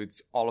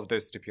includes all of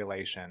those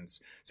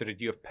stipulations so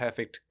that you have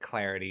perfect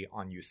clarity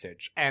on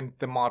usage. And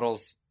the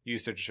model's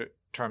usage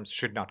terms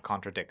should not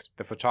contradict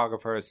the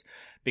photographer's,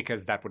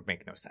 because that would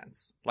make no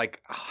sense.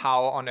 Like,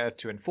 how on earth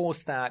to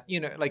enforce that?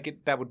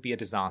 That would be a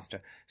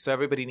disaster. So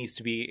everybody needs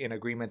to be in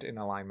agreement, in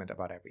alignment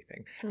about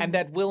everything. And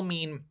that will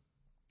mean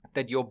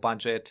that your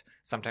budget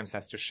sometimes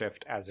has to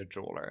shift as a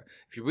jeweler.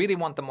 If you really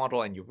want the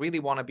model and you really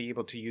want to be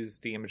able to use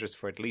the images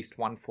for at least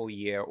 1 full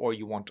year, or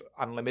you want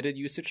unlimited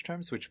usage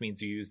terms, which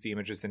means you use the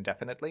images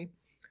indefinitely,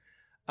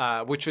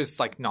 which is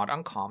not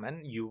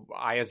uncommon.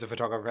 I as a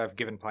photographer have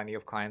given plenty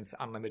of clients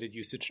unlimited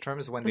usage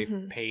terms when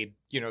they've paid,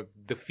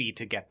 the fee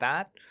to get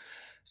that.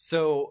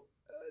 So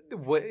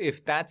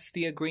if that's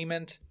the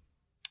agreement,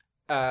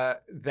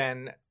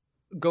 then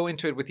go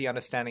into it with the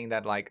understanding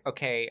that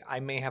okay, I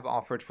may have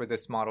offered for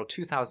this model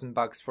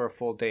 $2,000 for a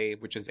full day,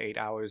 which is 8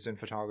 hours in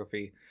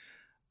photography,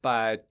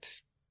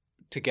 but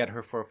to get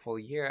her for a full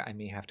year, I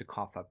may have to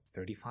cough up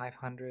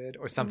 $3,500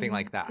 or something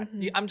like that.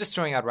 I'm just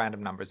throwing out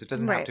random numbers. It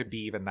doesn't have to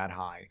be even that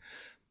high.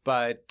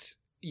 But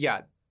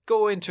yeah,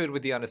 go into it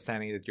with the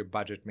understanding that your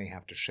budget may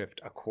have to shift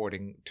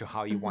according to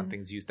how you want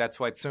things used. That's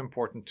why it's so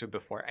important to,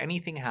 before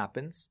anything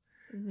happens,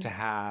 to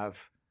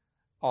have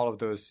all of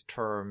those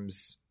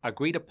terms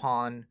agreed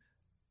upon,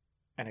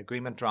 an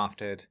agreement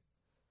drafted,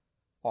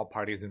 all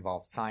parties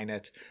involved sign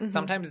it.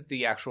 Sometimes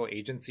the actual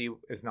agency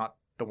is not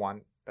the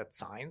one that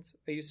signs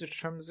a usage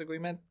terms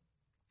agreement.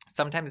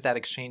 Sometimes that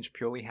exchange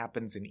purely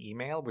happens in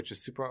email, which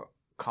is super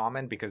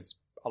common because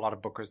a lot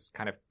of bookers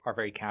kind of are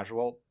very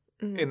casual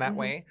in that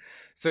way.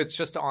 So it's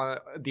just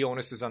the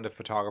onus is on the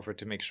photographer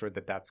to make sure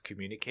that that's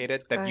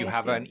communicated, that you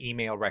have an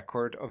email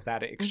record of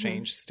that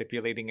exchange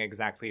stipulating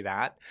exactly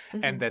that,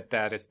 and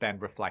that is then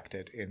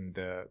reflected in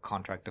the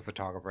contract the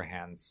photographer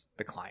hands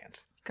the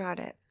client. Got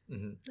it.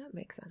 That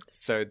makes sense.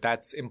 So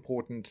that's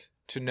important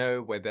to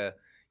know, whether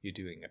you're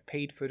doing a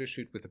paid photo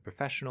shoot with a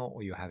professional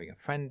or you're having a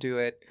friend do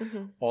it.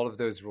 All of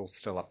those rules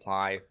still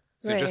apply.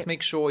 So just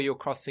make sure you're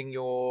crossing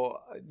your,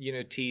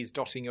 T's,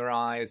 dotting your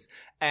I's,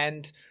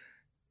 and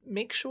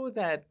make sure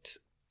that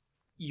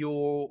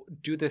you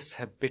do this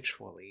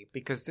habitually,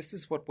 because this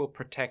is what will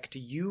protect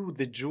you,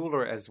 the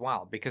jeweler, as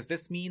well. Because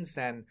this means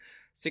then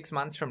 6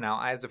 months from now,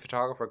 I as a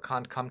photographer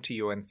can't come to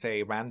you and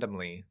say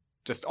randomly,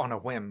 just on a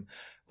whim,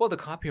 well, the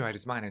copyright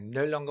is mine. I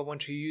no longer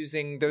want you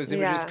using those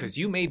images because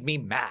you made me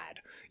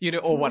mad,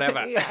 or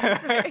whatever.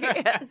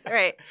 Yes,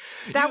 right.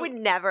 That would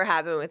never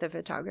happen with a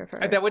photographer.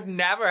 That would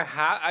never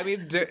happen. I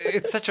mean,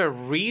 it's such a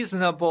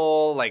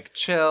reasonable,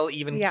 chill,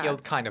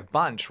 even-keeled kind of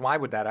bunch. Why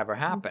would that ever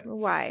happen?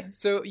 Why?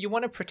 So you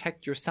want to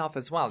protect yourself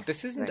as well.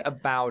 This isn't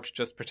about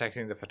just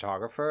protecting the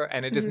photographer,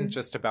 and it isn't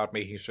just about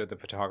making sure the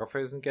photographer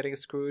isn't getting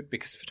screwed,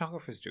 because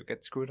photographers do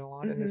get screwed a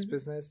lot in this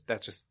business.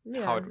 That's just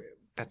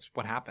that's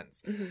what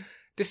happens.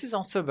 This is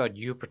also about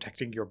you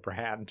protecting your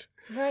brand.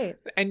 Right.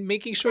 And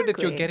making sure that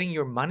you're getting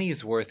your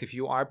money's worth if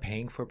you are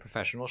paying for a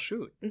professional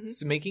shoot.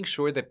 So making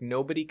sure that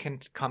nobody can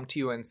come to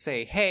you and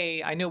say,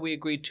 hey, I know we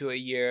agreed to a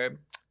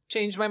year.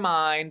 Change my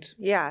mind.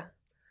 Yeah.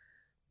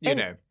 You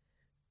know.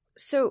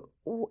 So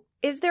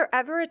is there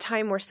ever a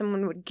time where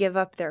someone would give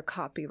up their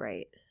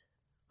copyright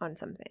on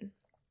something?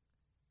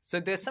 So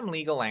there's some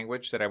legal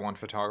language that I want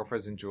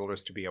photographers and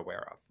jewelers to be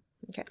aware of.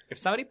 Okay. If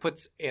somebody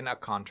puts in a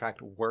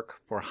contract work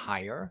for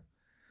hire,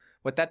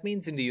 what that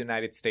means in the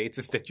United States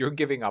is that you're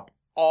giving up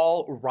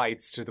all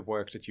rights to the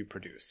work that you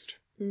produced.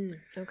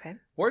 Okay.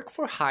 Work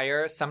for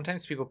hire,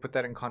 sometimes people put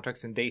that in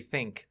contracts and they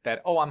think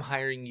that, oh, I'm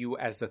hiring you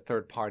as a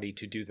third party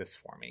to do this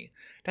for me.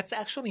 That's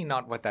actually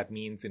not what that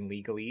means in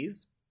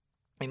legalese.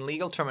 In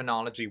legal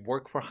terminology,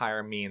 work for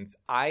hire means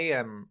I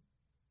am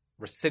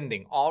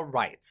rescinding all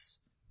rights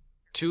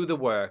to the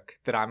work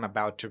that I'm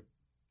about to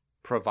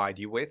provide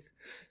you with.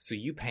 So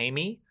you pay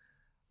me,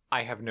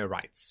 I have no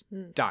rights.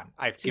 Done.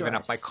 I've given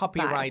up my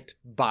copyright.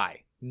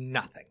 Bye.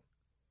 Nothing.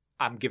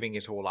 I'm giving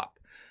it all up.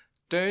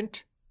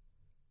 Don't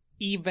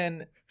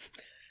even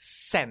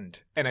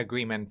send an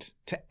agreement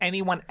to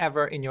anyone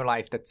ever in your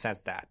life that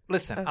says that.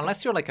 Listen,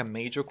 unless you're a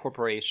major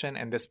corporation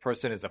and this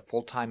person is a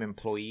full-time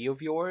employee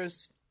of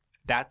yours,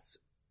 that's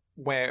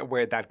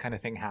where that kind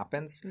of thing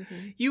happens.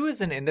 You as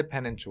an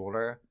independent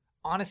jeweler,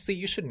 honestly,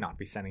 you should not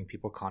be sending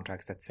people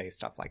contracts that say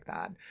stuff like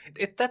that.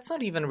 That's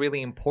not even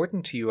really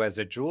important to you as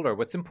a jeweler.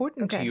 What's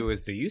important to you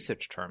is the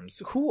usage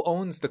terms. Who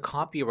owns the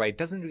copyright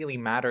doesn't really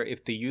matter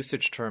if the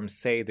usage terms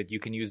say that you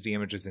can use the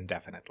images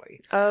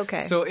indefinitely. Okay.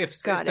 So if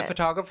the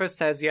photographer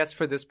says, yes,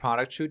 for this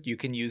product shoot, you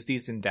can use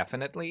these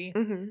indefinitely,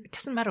 it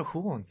doesn't matter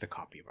who owns the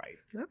copyright.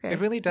 Okay. It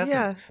really doesn't.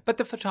 Yeah. But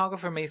the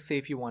photographer may say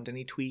if you want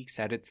any tweaks,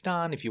 edits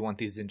done, if you want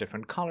these in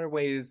different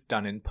colorways,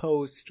 done in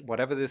post,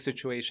 whatever the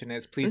situation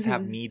is, please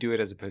have me do it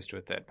as opposed to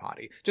a third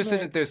party, just so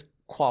that there's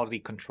quality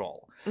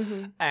control.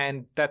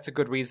 And that's a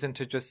good reason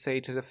to just say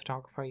to the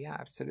photographer, yeah,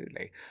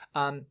 absolutely.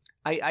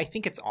 I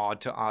think it's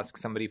odd to ask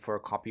somebody for a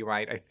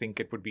copyright. I think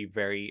it would be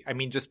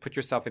just put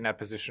yourself in that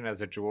position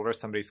as a jeweler.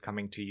 Somebody's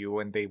coming to you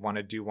and they want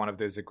to do one of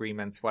those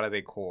agreements. What are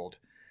they called?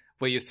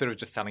 Where you're sort of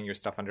just selling your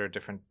stuff under a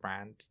different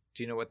brand.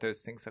 Do you know what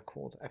those things are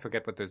called? I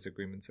forget what those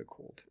agreements are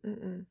called.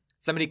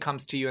 Somebody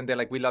comes to you and they're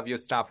like, we love your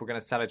stuff. We're going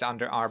to sell it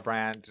under our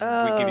brand.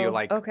 We give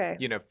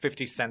you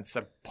 50 cents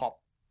a pop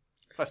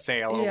for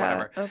sale or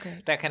whatever.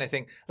 That kind of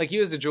thing. Like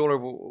you as a jeweler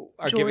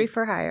are Jewelry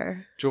for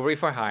hire. Jewelry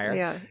for hire.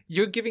 Yeah.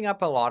 You're giving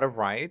up a lot of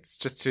rights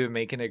just to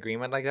make an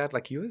agreement like that.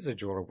 Like you as a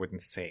jeweler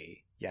wouldn't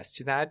say yes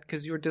to that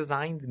because your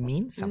designs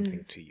mean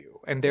something to you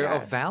and they're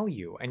of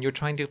value and you're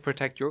trying to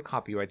protect your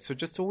copyright. So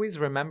just always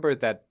remember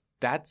that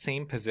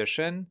same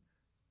position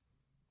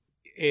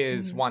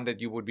is one that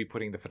you would be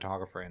putting the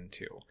photographer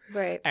into.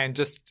 Right. And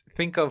just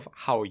think of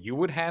how you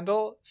would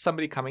handle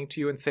somebody coming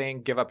to you and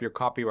saying, give up your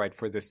copyright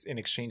for this in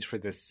exchange for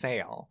this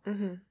sale.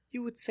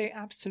 You would say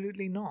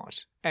absolutely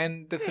not.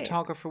 And the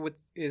photographer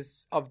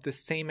is of the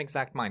same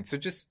exact mind. So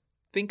just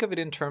think of it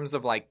in terms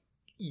of like,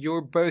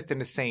 you're both in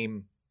the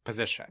same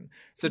position.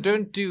 So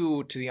don't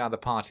do to the other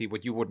party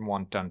what you wouldn't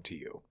want done to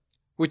you.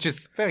 Which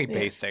is very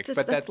basic,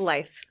 but that's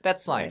life.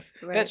 That's life.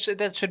 Right.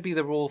 That should be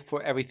the rule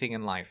for everything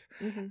in life.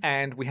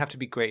 And we have to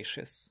be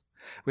gracious.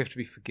 We have to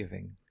be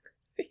forgiving.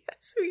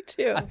 Yes, we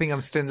do. I think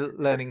I'm still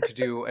learning to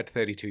do at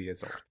 32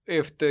 years old.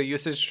 If the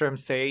usage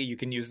terms say you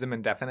can use them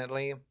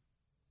indefinitely,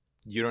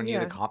 you don't need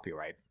a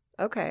copyright.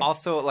 Okay.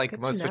 Also, like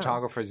most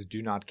photographers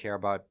do not care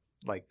about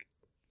like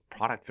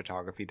product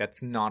photography.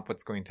 That's not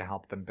what's going to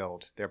help them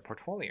build their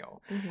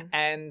portfolio.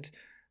 And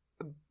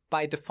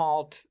by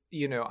default,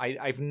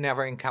 I've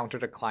never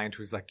encountered a client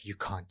who's like, you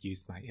can't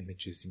use my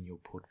images in your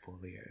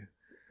portfolio.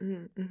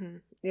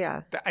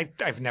 Yeah.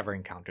 I've never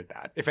encountered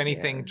that. If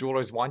anything,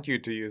 jewelers want you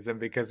to use them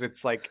because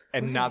it's like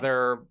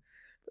another...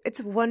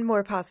 It's one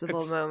more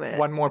possible moment.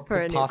 One more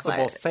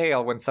possible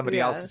sale when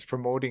somebody else is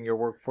promoting your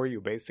work for you,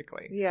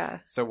 basically. Yeah.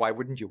 So why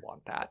wouldn't you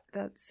want that?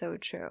 That's so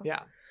true.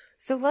 Yeah.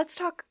 So let's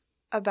talk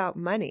about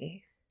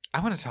money.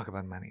 I want to talk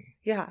about money.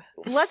 Yeah.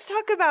 Let's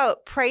talk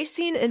about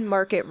pricing and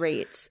market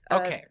rates.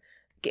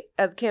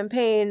 Of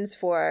campaigns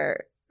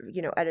for,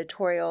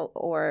 editorial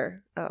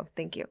or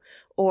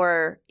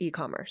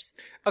e-commerce.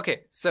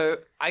 Okay, so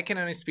I can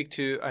only speak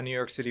to a New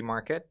York City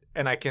market,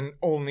 and I can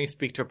only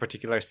speak to a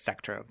particular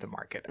sector of the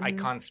market. I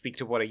can't speak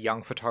to what a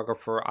young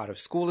photographer out of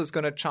school is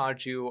going to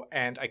charge you,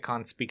 and I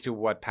can't speak to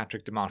what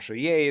Patrick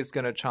Demarchelier is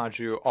going to charge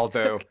you,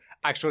 although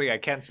actually I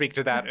can speak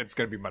to that. It's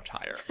going to be much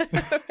higher.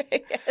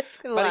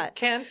 But I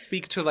can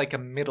speak to like a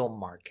middle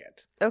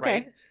market. Okay,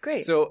 right?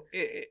 Great. So,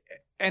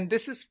 and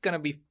this is going to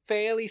be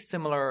fairly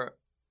similar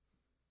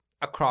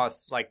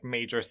across like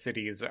major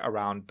cities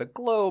around the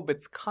globe.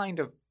 It's kind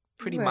of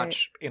pretty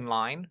much in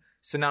line.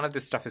 So none of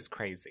this stuff is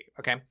crazy.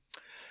 Okay.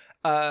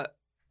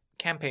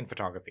 Campaign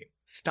photography.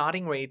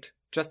 Starting rate,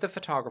 just a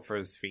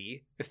photographer's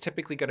fee, is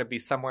typically going to be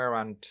somewhere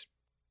around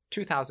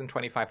 $2,000,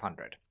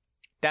 $2,500.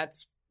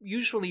 That's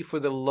usually for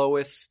the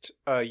lowest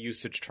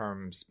usage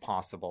terms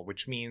possible,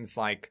 which means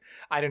like,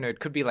 I don't know, it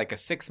could be like a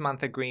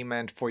 6-month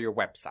agreement for your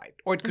website,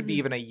 or it could be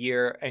even a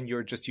year and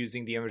you're just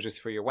using the images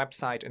for your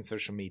website and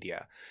social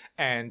media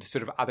and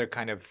sort of other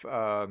kind of,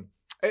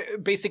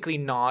 basically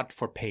not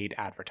for paid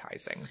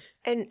advertising.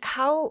 And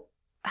how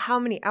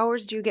many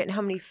hours do you get and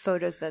how many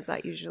photos does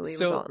that usually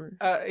result in?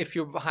 If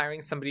you're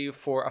hiring somebody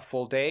for a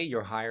full day,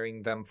 you're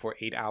hiring them for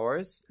 8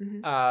 hours.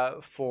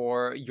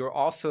 You're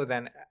also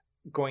then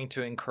going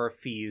to incur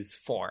fees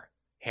for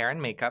hair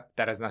and makeup.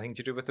 That has nothing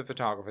to do with the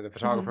photographer. The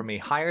photographer may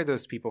hire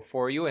those people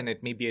for you, and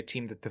it may be a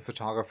team that the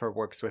photographer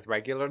works with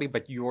regularly,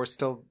 but you're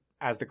still,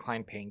 as the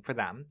client, paying for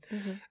them.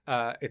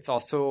 It's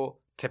also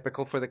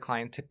typical for the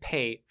client to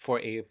pay for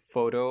a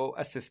photo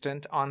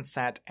assistant on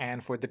set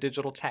and for the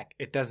digital tech.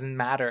 It doesn't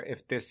matter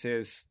if this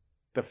is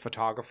the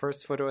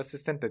photographer's photo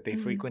assistant that they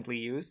frequently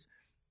use.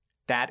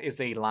 That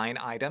is a line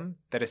item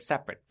that is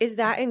separate. Is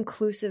that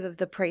inclusive of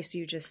the price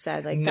you just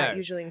said? Like that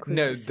usually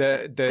includes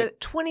the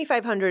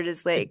 $2,500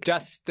 is like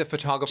just the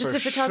photographer. Just a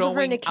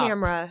photographer and a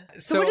camera.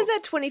 So what does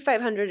that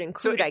 $2,500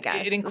 include? I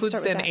guess it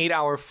includes an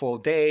 8-hour full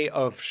day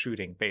of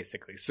shooting,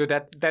 basically. So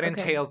that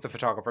entails the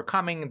photographer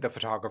coming, the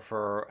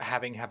photographer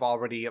have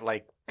already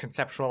like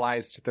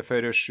conceptualized the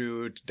photo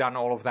shoot, done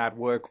all of that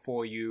work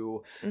for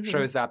you,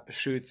 shows up,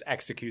 shoots,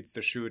 executes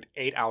the shoot,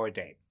 8-hour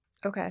day.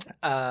 Okay.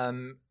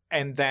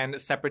 And then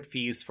separate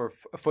fees for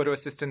photo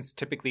assistants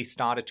typically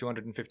start at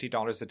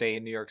 $250 a day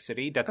in New York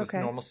City. That's a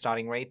normal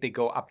starting rate. They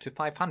go up to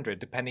 $500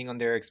 depending on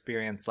their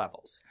experience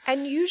levels.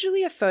 And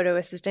usually a photo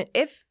assistant,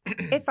 if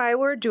I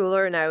were a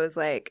jeweler and I was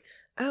like,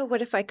 oh,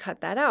 what if I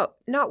cut that out?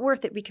 Not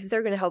worth it because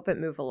they're going to help it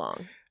move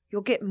along.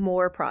 You'll get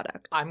more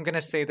product. I'm going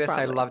to say this.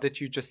 Probably. I love that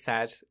you just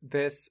said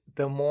this.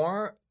 The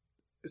more,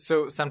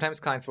 so sometimes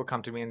clients will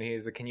come to me and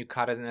he's like, can you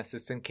cut as an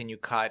assistant? Can you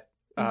cut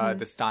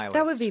the stylist?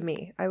 That would be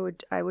me. I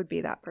would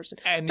be that person.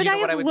 And but I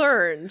have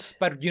learned.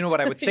 But you know what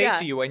I would say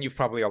to you, and you've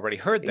probably already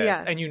heard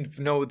this, and you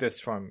know this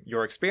from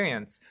your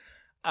experience.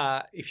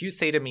 If you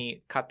say to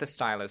me, cut the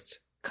stylist,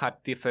 cut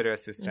the photo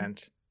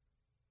assistant,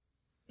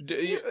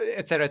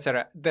 et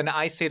cetera, then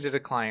I say to the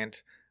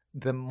client,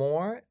 the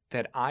more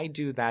that I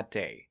do that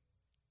day,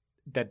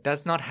 that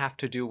does not have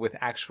to do with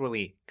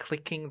actually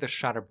clicking the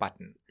shutter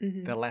button,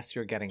 the less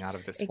you're getting out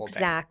of this whole day.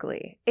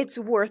 Exactly. It's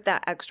worth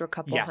that extra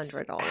couple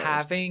 $100.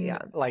 Having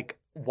like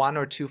 1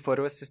 or 2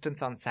 photo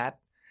assistants on set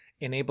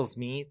enables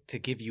me to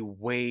give you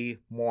way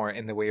more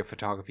in the way of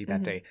photography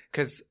that day.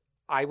 Because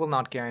I will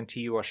not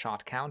guarantee you a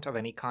shot count of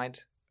any kind.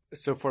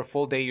 So for a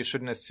full day, you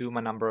shouldn't assume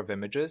a number of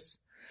images.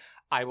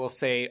 I will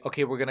say,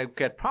 okay, we're going to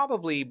get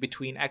probably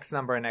between X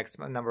number and X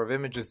number of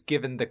images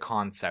given the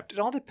concept. It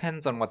all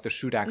depends on what the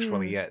shoot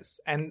actually is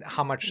and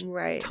how much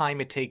time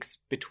it takes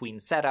between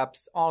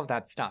setups, all of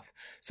that stuff.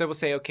 So we'll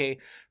say, okay,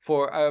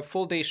 for a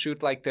full day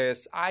shoot like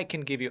this, I can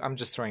give you, I'm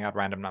just throwing out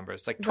random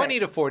numbers, like 20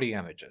 to 40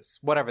 images,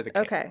 whatever the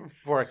case,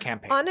 for a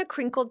campaign. On a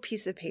crinkled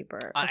piece of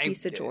paper, a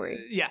piece of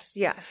jewelry. Yes.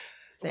 Yeah.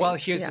 Well,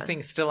 here's the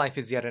thing. Still life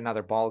is yet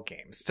another ball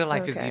game. Still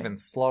life is even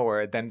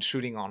slower than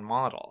shooting on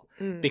model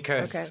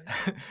because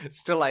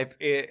still life,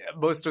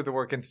 most of the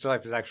work in still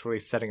life is actually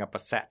setting up a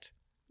set.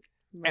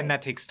 Right. And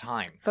that takes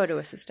time. Photo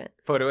assistant.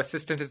 Photo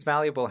assistant is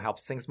valuable,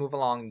 helps things move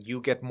along. You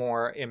get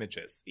more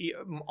images,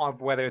 of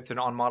whether it's an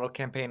on-model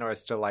campaign or a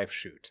still life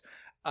shoot.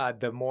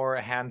 The more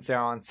hands there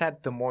are on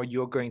set, the more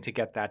you're going to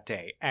get that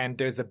day. And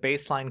there's a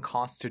baseline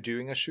cost to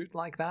doing a shoot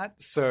like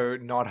that. So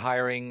not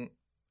hiring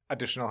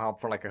additional help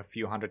for like a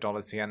few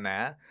 $100s here and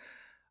there,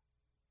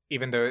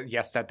 even though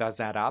yes, that does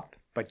add up,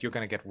 but you're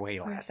going to get way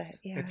less.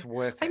 It's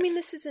worth it. I mean,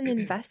 this is an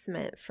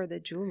investment for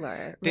the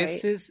jeweler.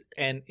 This is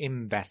an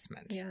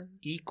investment,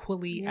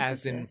 equally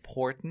as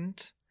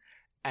important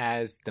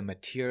as the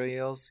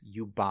materials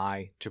you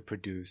buy to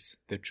produce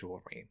the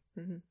jewelry.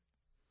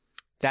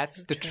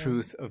 That's the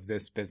truth of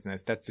this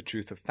business. That's the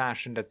truth of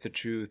fashion. That's the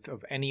truth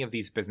of any of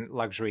these business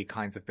luxury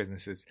kinds of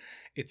businesses.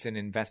 It's an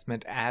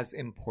investment as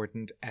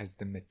important as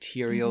the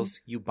materials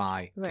you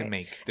buy to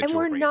make the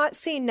jewelry. And we're not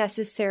saying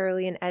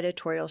necessarily an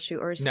editorial shoot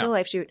or a still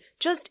life shoot,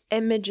 just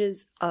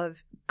images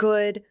of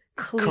good,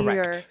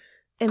 clear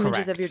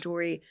images of your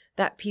jewelry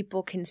that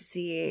people can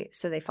see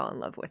so they fall in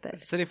love with it.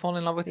 So they fall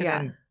in love with it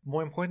and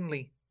more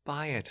importantly,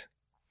 buy it.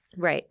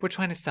 Right. We're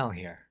trying to sell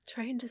here.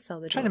 Trying to sell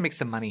the Trying to make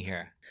some money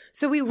here.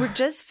 So we were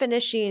just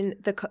finishing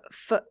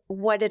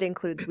what it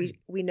includes.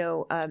 We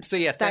know so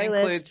yes, stylist, that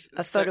includes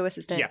a photo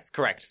assistant. Yes,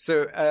 correct.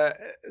 So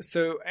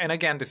and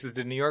again, this is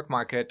the New York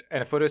market,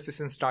 and a photo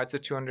assistant starts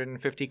at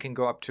 $250, can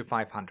go up to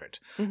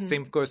 $500.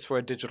 Same goes for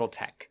a digital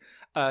tech.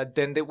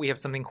 Then we have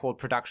something called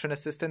production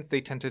assistants.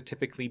 They tend to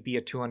typically be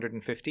at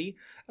 $250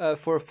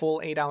 for a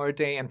full 8-hour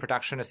day, and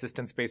production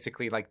assistants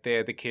basically like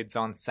they're the kids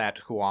on set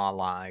who are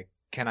like,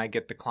 can I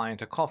get the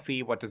client a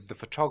coffee? What does the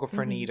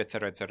photographer need? Et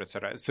cetera, et cetera, et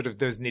cetera. Sort of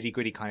those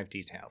nitty-gritty kind of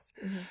details.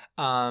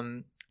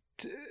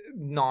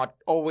 Not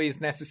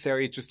always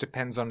necessary. It just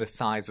depends on the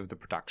size of the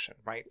production,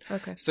 right?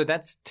 Okay. So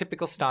that's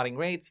typical starting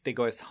rates. They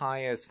go as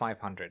high as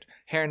 $500.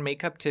 Hair and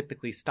makeup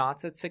typically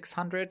starts at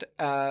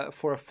 $600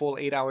 for a full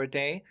 8-hour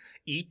day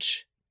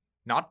each,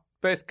 not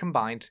both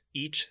combined,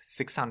 each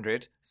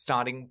 $600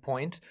 starting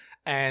point,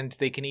 and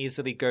they can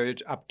easily go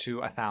up to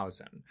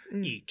 $1,000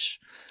 each.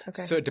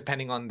 Okay. So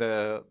depending on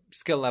the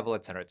skill level,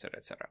 et cetera, et cetera,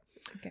 et cetera.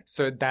 Okay.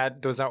 So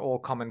those are all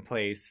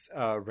commonplace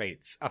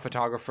rates. A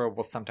photographer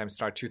will sometimes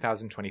start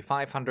 $2,000,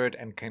 $2,500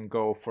 and can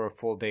go for a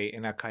full day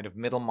in a kind of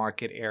middle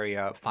market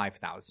area,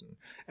 $5,000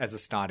 as a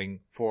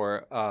starting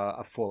for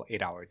a full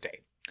 8-hour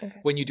day. Okay.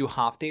 When you do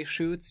half-day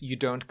shoots, you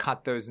don't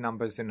cut those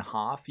numbers in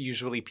half.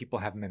 Usually people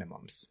have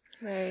minimums.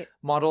 Right.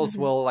 Models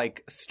will,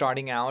 like,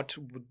 starting out,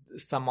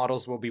 some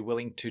models will be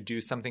willing to do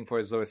something for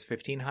as low as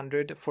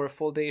 $1,500 for a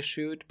full day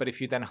shoot. But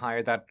if you then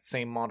hire that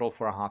same model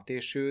for a half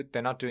day shoot,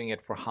 they're not doing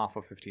it for half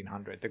of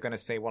 $1,500. They're going to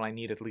say, well, I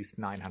need at least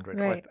 $900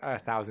 or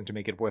 $1,000 to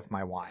make it worth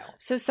my while.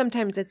 So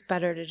sometimes it's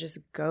better to just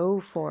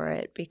go for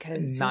it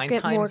because you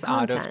get more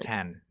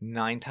content.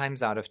 9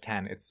 times out of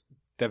 10, it's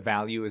the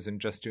value isn't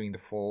just doing the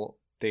full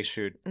day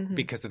shoot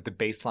because of the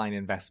baseline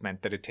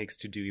investment that it takes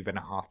to do even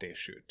a half day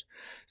shoot.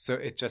 So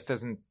it just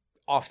doesn't,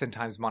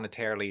 oftentimes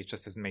monetarily, it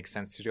just doesn't make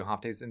sense to do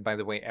half days. And by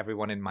the way,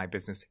 everyone in my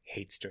business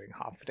hates doing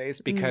half days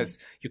because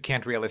you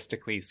can't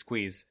realistically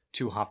squeeze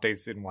 2 half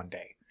days in one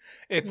day.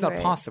 It's not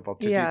possible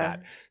to do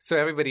that.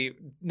 So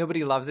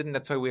nobody loves it. And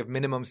that's why we have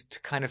minimums to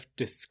kind of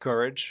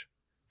discourage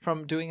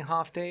from doing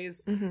half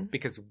days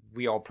because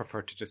we all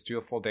prefer to just do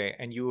a full day,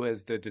 and you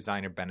as the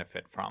designer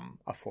benefit from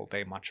a full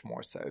day much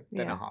more so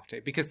than a half day.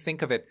 Because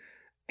think of it,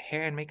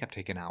 hair and makeup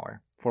take an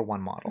hour for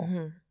one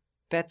model.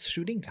 That's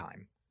shooting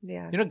time.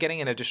 Yeah. You're not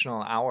getting an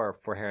additional hour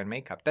for hair and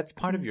makeup. That's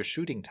part of your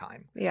shooting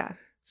time. Yeah.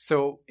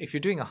 So if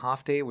you're doing a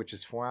half day, which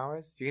is 4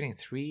 hours, you're getting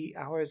 3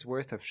 hours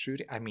worth of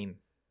shooting. I mean,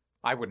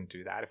 I wouldn't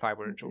do that if I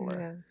were a jeweler.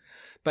 Yeah.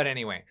 But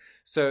anyway,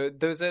 so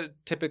those are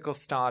typical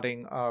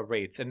starting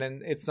rates. And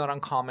then it's not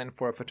uncommon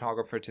for a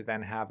photographer to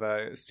then have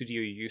a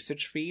studio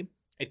usage fee.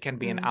 It can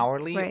be an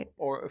hourly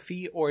or a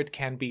fee, or it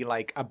can be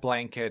like a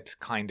blanket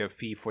kind of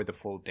fee for the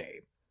full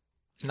day.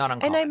 Not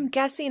uncommon. And I'm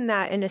guessing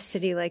that in a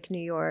city like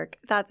New York,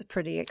 that's a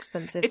pretty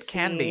expensive It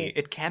can be.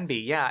 It can be.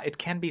 Yeah. It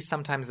can be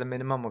sometimes a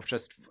minimum of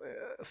just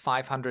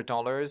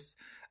 $500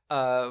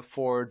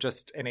 for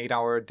just an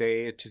 8-hour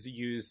day to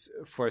use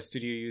for a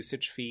studio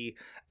usage fee.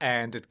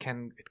 And it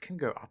can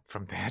go up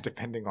from there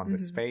depending on the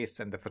space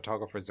and the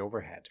photographer's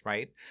overhead,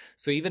 right?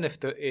 So even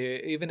if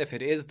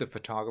it is the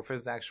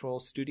photographer's actual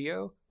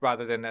studio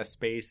rather than a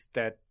space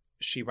that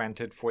she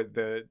rented for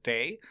the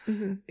day,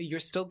 you're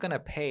still going to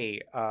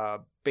pay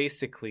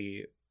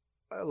basically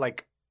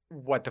like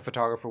what the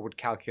photographer would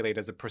calculate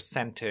as a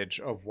percentage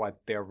of what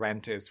their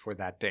rent is for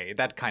that day,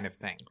 that kind of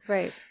thing.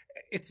 Right.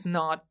 It's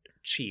not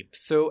cheap.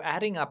 So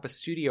adding up a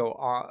studio,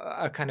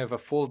 a kind of a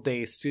full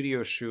day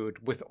studio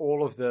shoot with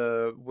with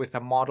a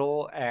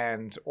model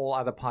and all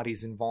other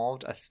parties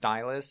involved, a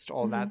stylist,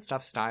 all that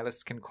stuff.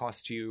 Stylists can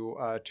cost you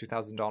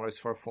 $2,000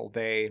 for a full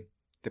day.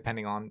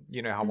 Depending on,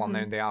 how well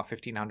known they are,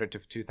 $1,500 to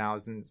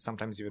 $2,000,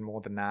 sometimes even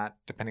more than that,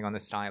 depending on the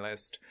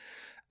stylist.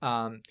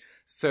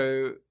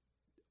 So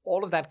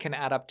all of that can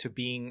add up to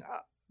being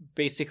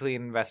basically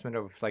an investment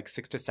of like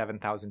 $6,000 to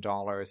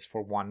 $7,000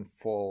 for one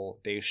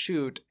full day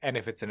shoot. And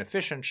if it's an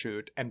efficient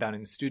shoot and done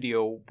in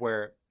studio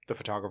where the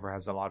photographer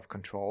has a lot of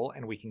control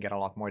and we can get a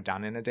lot more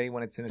done in a day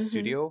when it's in a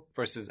studio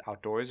versus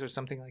outdoors or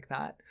something like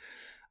that,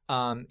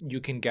 you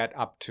can get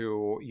up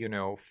to,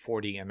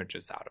 40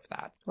 images out of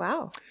that.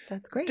 Wow,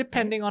 that's great.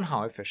 Depending on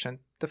how efficient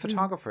the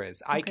photographer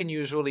is. Okay. I can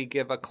usually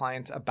give a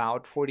client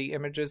about 40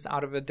 images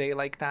out of a day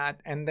like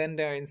that. And then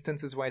there are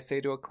instances where I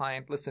say to a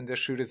client, listen, this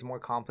shoot is more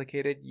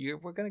complicated.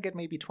 We're going to get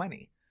maybe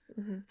 20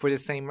 for the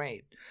same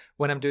rate.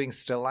 When I'm doing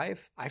still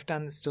life, I've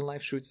done still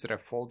life shoots that are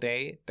full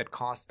day that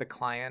cost the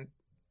client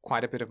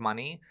quite a bit of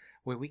money,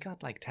 where we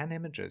got like 10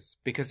 images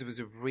because it was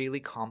a really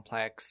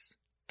complex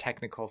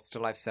technical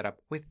still life setup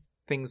with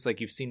things like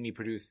you've seen me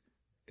produce.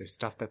 There's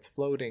stuff that's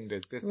floating.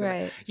 There's this.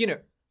 Right.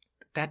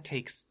 That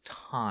takes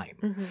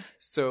time.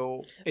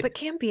 So but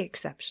can be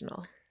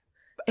exceptional.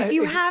 If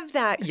you have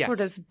that sort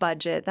of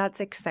budget,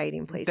 that's an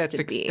exciting place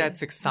to be.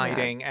 That's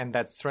exciting and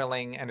that's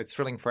thrilling, and it's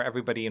thrilling for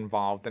everybody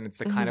involved, and it's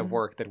the kind of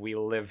work that we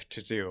live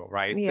to do,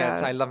 right? Yeah.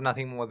 I love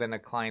nothing more than a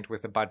client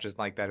with a budget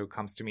like that who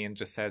comes to me and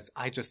just says,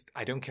 I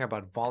don't care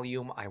about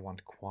volume, I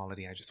want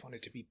quality, I just want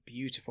it to be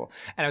beautiful.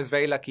 And I was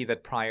very lucky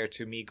that prior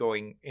to me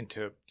going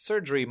into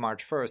surgery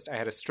March 1st, I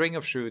had a string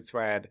of shoots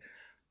where I had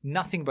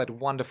nothing but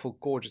wonderful,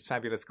 gorgeous,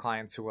 fabulous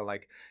clients who were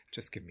like,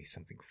 just give me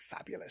something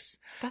fabulous.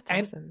 That's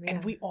awesome. Yeah.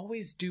 And we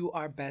always do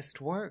our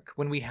best work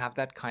when we have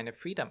that kind of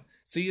freedom.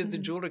 So you as the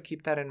jeweler,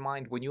 keep that in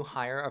mind. When you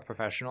hire a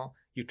professional,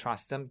 you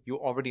trust them, you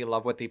already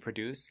love what they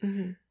produce,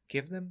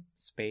 give them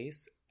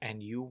space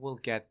and you will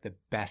get the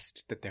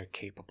best that they're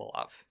capable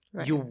of.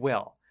 Right. You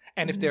will.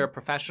 And if they're a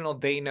professional,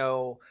 they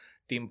know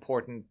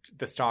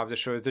the star of the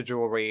show is the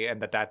jewelry,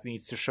 and that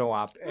needs to show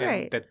up,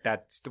 and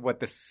that's what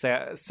the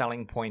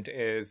selling point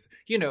is.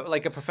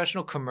 Like a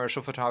professional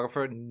commercial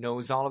photographer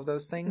knows all of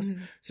those things.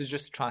 So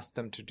just trust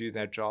them to do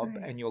their job,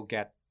 and you'll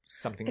get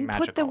something and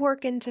magical. Put the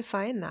work in to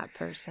find that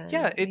person.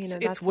 Yeah,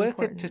 it's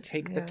worth it to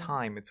take the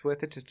time. It's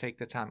worth it to take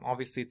the time.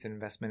 Obviously, it's an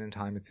investment in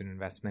time. It's an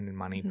investment in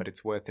money, but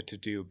it's worth it to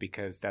do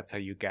because that's how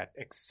you get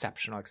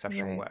exceptional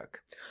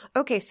work.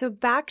 Okay, so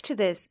back to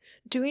this.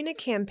 Doing a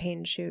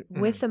campaign shoot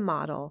with a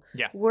model.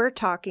 Yes. We're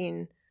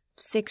talking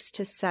 6,000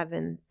 to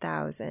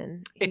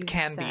 7,000. It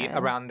can be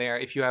around there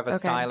if you have a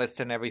stylist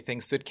and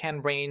everything. So it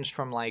can range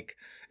from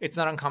it's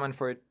not uncommon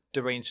for it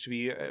to range to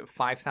be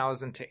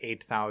 5,000 to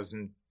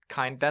 8,000.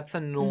 That's a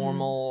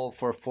normal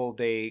for a full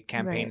day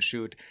campaign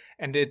shoot,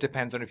 and it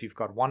depends on if you've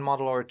got one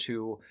model or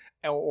two,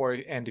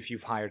 and if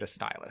you've hired a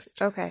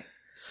stylist. Okay.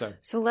 So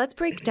let's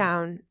break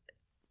down.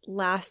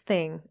 Last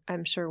thing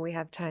I'm sure we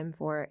have time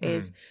for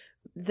is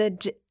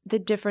the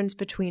difference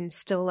between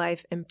still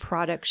life and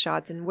product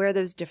shots, and where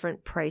those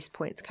different price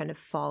points kind of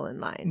fall in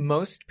line.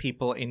 Most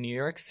people in New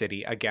York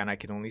City, again, I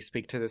can only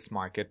speak to this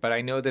market, but I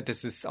know that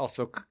this is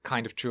also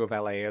kind of true of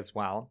LA as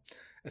well.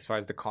 As far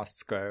as the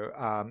costs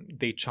go,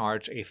 they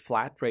charge a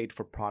flat rate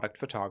for product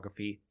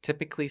photography,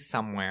 typically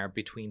somewhere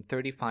between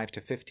 $35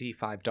 to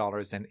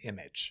 $55 an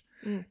image.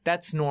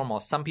 That's normal.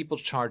 Some people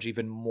charge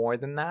even more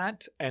than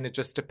that, and it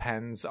just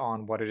depends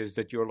on what it is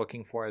that you're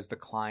looking for as the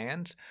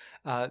client.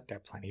 There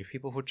are plenty of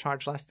people who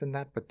charge less than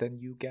that, but then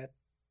you get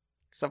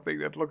something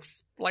that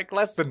looks like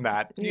less than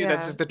that.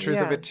 That's just the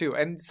truth of it too.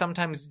 And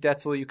sometimes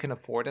that's all you can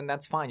afford, and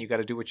that's fine. You got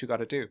to do what you got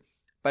to do.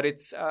 But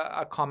it's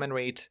a common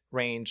rate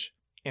range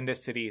in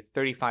this city,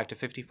 35 to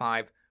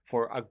 55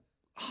 for a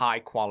high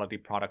quality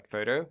product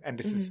photo. And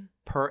this is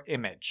per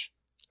image.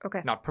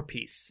 Okay. Not per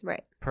piece.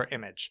 Right. Per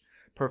image,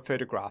 per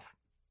photograph.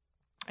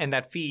 And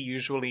that fee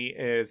usually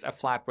is a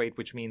flat rate,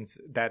 which means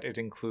that it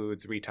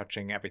includes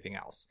retouching everything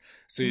else.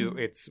 So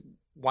it's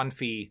one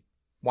fee,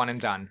 one and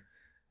done.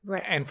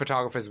 Right. And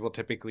photographers will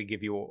typically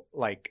give you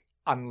like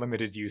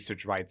unlimited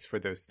usage rights for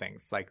those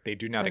things. Like they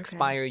do not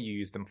expire. You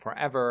use them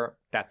forever.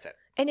 That's it.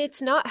 And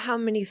it's not how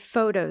many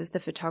photos the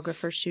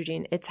photographer's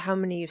shooting. It's how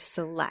many you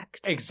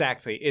select.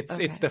 Exactly.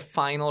 It's the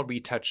final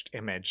retouched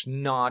image,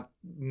 not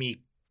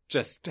me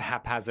just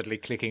haphazardly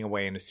clicking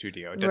away in a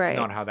studio. That's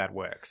not how that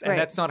works. And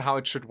that's not how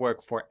it should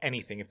work for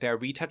anything. If there are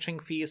retouching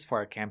fees for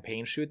a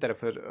campaign shoot that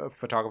a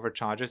photographer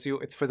charges you,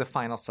 it's for the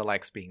final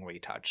selects being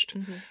retouched.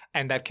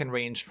 And that can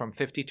range from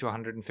 $50 to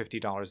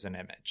 $150 an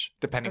image,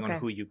 depending on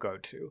who you go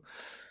to.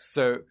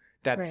 So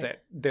that's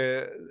it.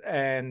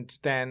 And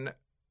then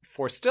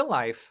for still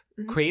life,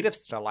 creative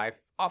still life,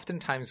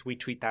 oftentimes we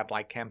treat that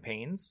like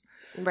campaigns.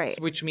 Right.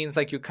 Which means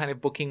like you're kind of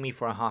booking me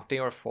for a half day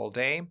or a full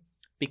day.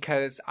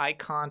 Because I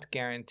can't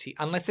guarantee,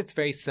 unless it's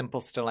very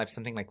simple still life,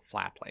 something like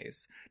flat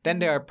lays. Then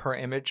there are per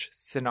image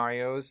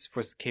scenarios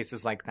for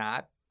cases like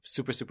that.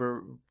 Super,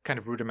 super kind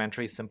of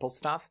rudimentary, simple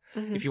stuff.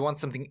 If you want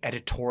something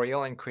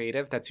editorial and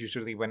creative, that's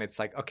usually when it's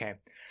like, okay,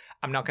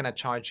 I'm not going to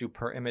charge you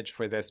per image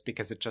for this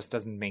because it just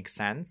doesn't make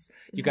sense.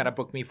 You got to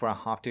book me for a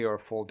half day or a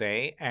full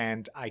day,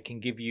 and I can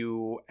give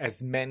you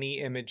as many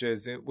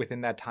images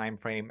within that time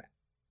frame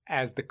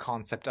as the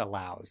concept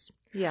allows.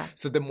 Yeah.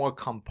 So the more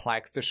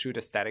complex the shoot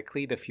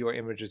aesthetically, the fewer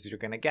images you're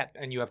going to get.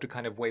 And you have to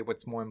kind of weigh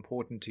what's more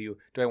important to you.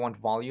 Do I want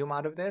volume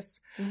out of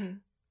this?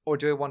 Or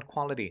do I want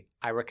quality?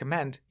 I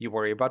recommend you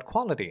worry about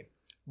quality.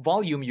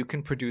 Volume you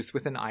can produce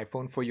with an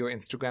iPhone for your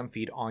Instagram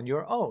feed on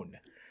your own.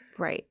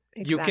 Right.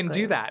 Exactly. You can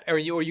do that. Or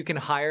you can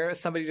hire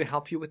somebody to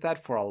help you with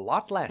that for a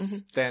lot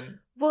less than...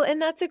 Well,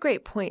 and that's a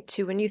great point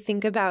too. When you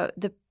think about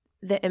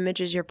the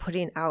images you're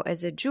putting out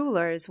as a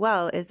jeweler as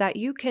well, is that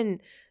you can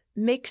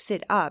mix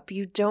it up.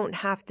 You don't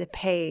have to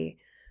pay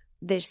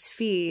this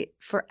fee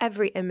for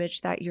every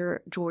image that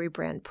your jewelry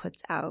brand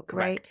puts out,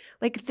 Correct. Right?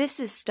 Like this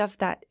is stuff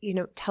that,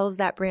 tells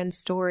that brand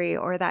story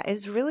or that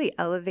is really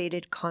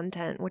elevated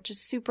content, which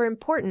is super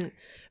important.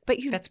 But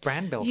that's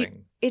brand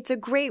building. It's a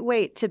great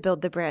way to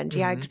build the brand.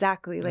 Yeah,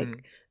 exactly.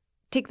 Like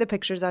take the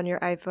pictures on your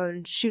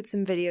iPhone, shoot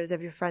some videos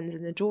of your friends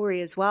in the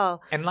jewelry as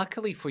well. And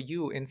luckily for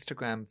you,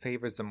 Instagram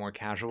favors a more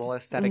casual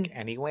aesthetic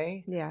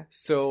anyway. Yeah.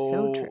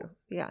 So true.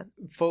 Yeah.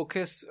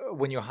 Focus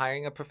when you're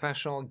hiring a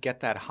professional, get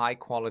that high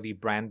quality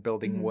brand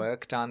building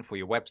work done for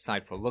your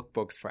website, for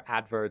lookbooks, for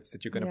adverts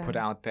that you're going to put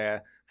out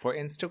there. For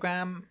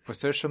Instagram, for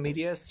social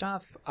media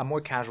stuff, a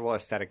more casual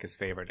aesthetic is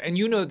favored. And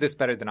you know this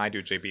better than I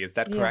do, JB. Is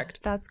that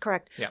correct? That's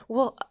correct. Yeah.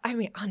 Well, I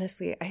mean,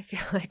 honestly, I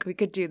feel like we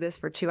could do this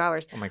for 2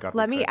 hours. Oh my God.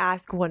 Let me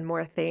ask one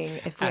more thing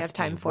if we have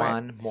time for it.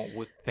 One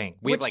more thing.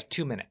 We have like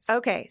 2 minutes.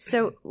 Okay.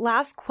 So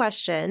last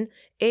question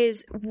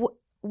is,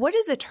 what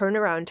is the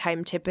turnaround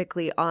time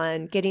typically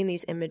on getting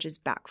these images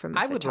back from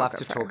a I would love to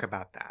photographer? talk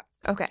about that.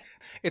 Okay.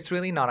 It's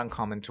really not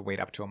uncommon to wait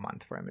up to a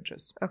month for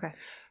images. Okay.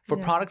 For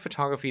product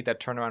photography, that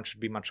turnaround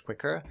should be much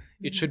quicker.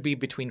 It should be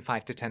between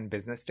 5 to 10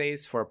 business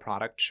days for a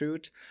product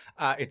shoot.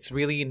 It's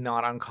really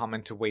not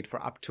uncommon to wait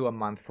for up to a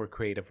month for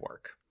creative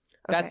work.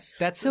 Okay.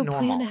 That's so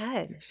normal. plan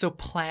ahead. So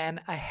plan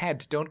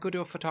ahead. Don't go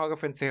to a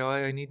photographer and say, oh,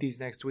 I need these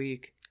next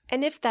week.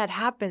 And if that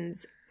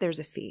happens, there's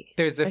a fee.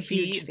 There's a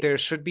huge fee. There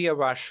should be a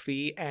rush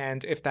fee.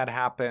 And if that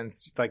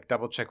happens, like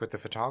double check with the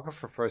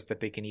photographer first that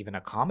they can even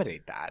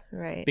accommodate that.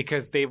 Right.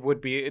 Because they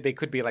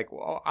could be like,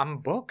 well, I'm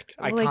booked.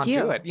 I Like can't you.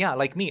 do it. Yeah,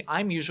 like me.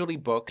 I'm usually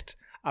booked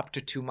up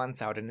to 2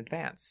 months out in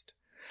advance.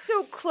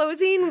 So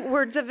closing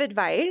words of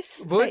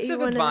advice. Words that you of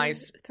wanna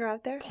advice, throw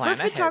out there plan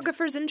for ahead.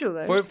 photographers and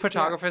jewelers. For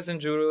photographers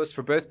and jewelers,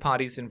 for both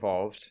parties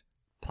involved,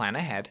 plan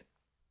ahead.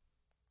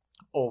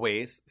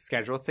 Always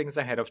schedule things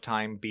ahead of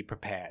time. Be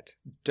prepared.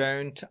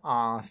 Don't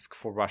ask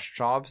for rush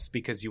jobs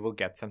because you will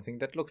get something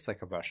that looks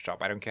like a rush job.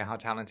 I don't care how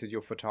talented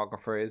your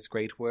photographer is.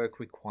 Great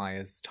work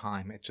requires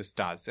time. It just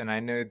does. And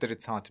I know that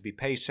it's hard to be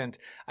patient.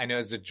 I know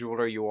as a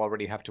jeweler, you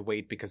already have to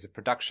wait because of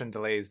production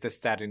delays, this,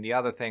 that, and the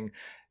other thing.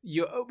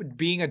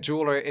 Being a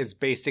jeweler is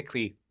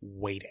basically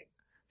waiting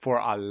for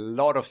a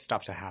lot of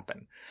stuff to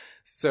happen.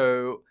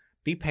 So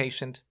be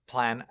patient.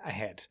 Plan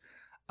ahead.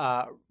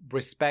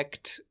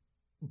 Respect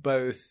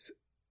both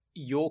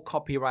your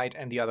copyright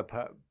and the other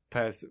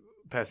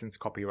person's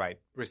copyright.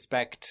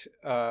 Respect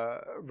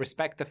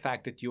the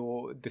fact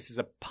that this is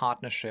a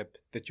partnership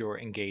that you're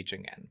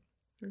engaging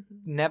in.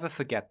 Never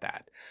forget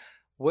that.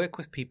 Work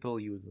with people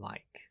you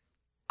like.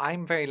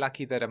 I'm very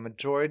lucky that a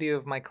majority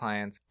of my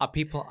clients are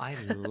people I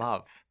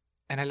love.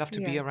 And I love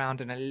to be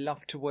around and I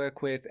love to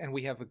work with, and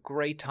we have a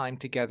great time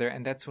together,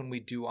 and that's when we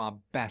do our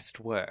best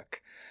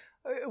work.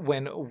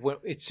 When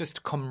it's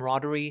just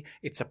camaraderie,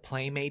 it's a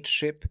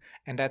playmateship,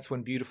 and that's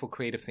when beautiful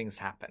creative things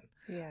happen.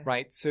 Yeah.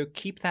 Right? So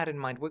keep that in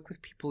mind. Work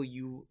with people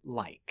you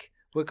like.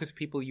 Work with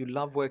people you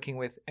love working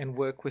with, and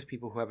work with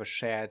people who have a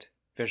shared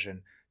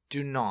vision.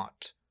 Do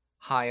not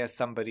hire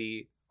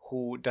somebody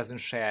who doesn't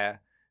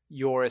share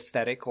your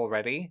aesthetic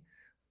already,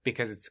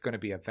 because it's going to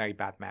be a very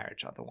bad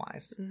marriage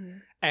otherwise. Mm-hmm.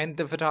 And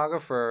the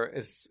photographer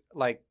is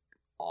like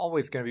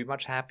always going to be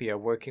much happier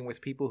working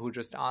with people who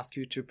just ask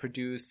you to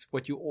produce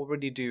what you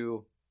already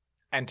do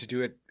and to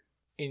do it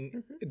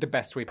in the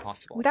best way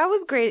possible. That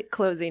was great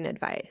closing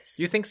advice.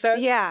 You think so?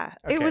 Yeah,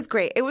 Okay. It was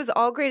great. It was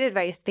all great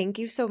advice. Thank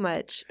you so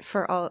much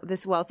for all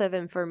this wealth of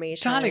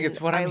information. Darling, it's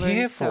what I'm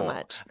here for. So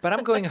much. But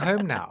I'm going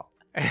home now.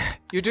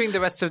 You're doing the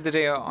rest of the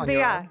day on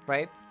your own,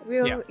 right? We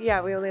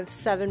only have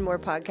 7 more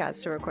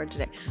podcasts to record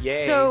today.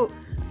 Yay. So,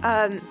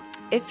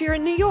 if you're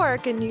in New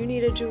York and you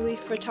need a Julie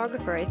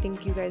photographer, I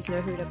think you guys know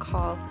who to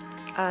call.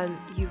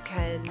 You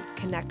can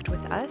connect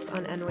with us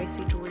on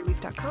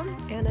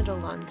nycjewelryweek.com and at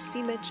Alon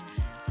Simic,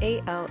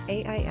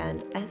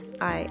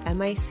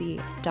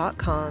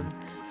 ALAINSIMIC.com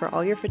for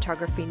all your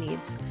photography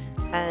needs.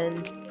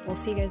 And we'll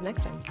see you guys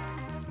next time.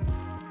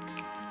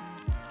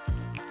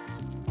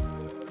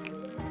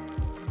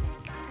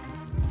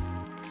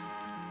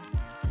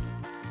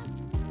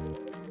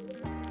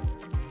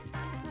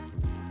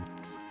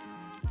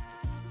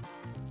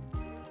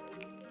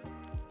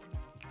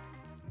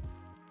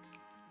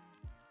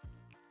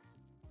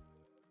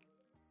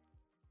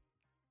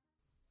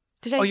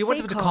 Did I you say want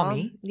them to call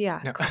me?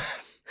 Yeah. No.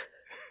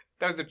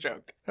 That was a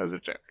joke. I was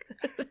like,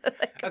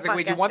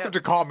 wait, you podcast want them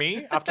to call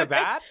me after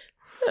that?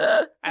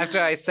 After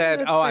I said,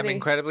 That's I'm funny.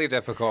 incredibly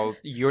difficult,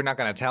 you're not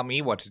going to tell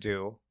me what to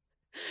do,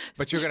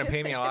 but you're going to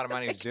pay me a lot of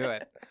money to do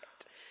it.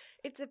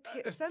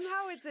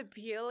 Somehow it's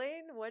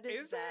appealing. What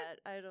is Is that?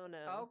 I don't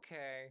know.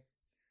 Okay.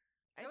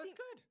 I That was think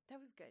good. That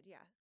was good. Yeah.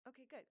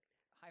 Okay, good.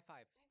 High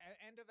five.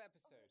 End of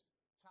episode.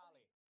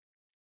 Charlie.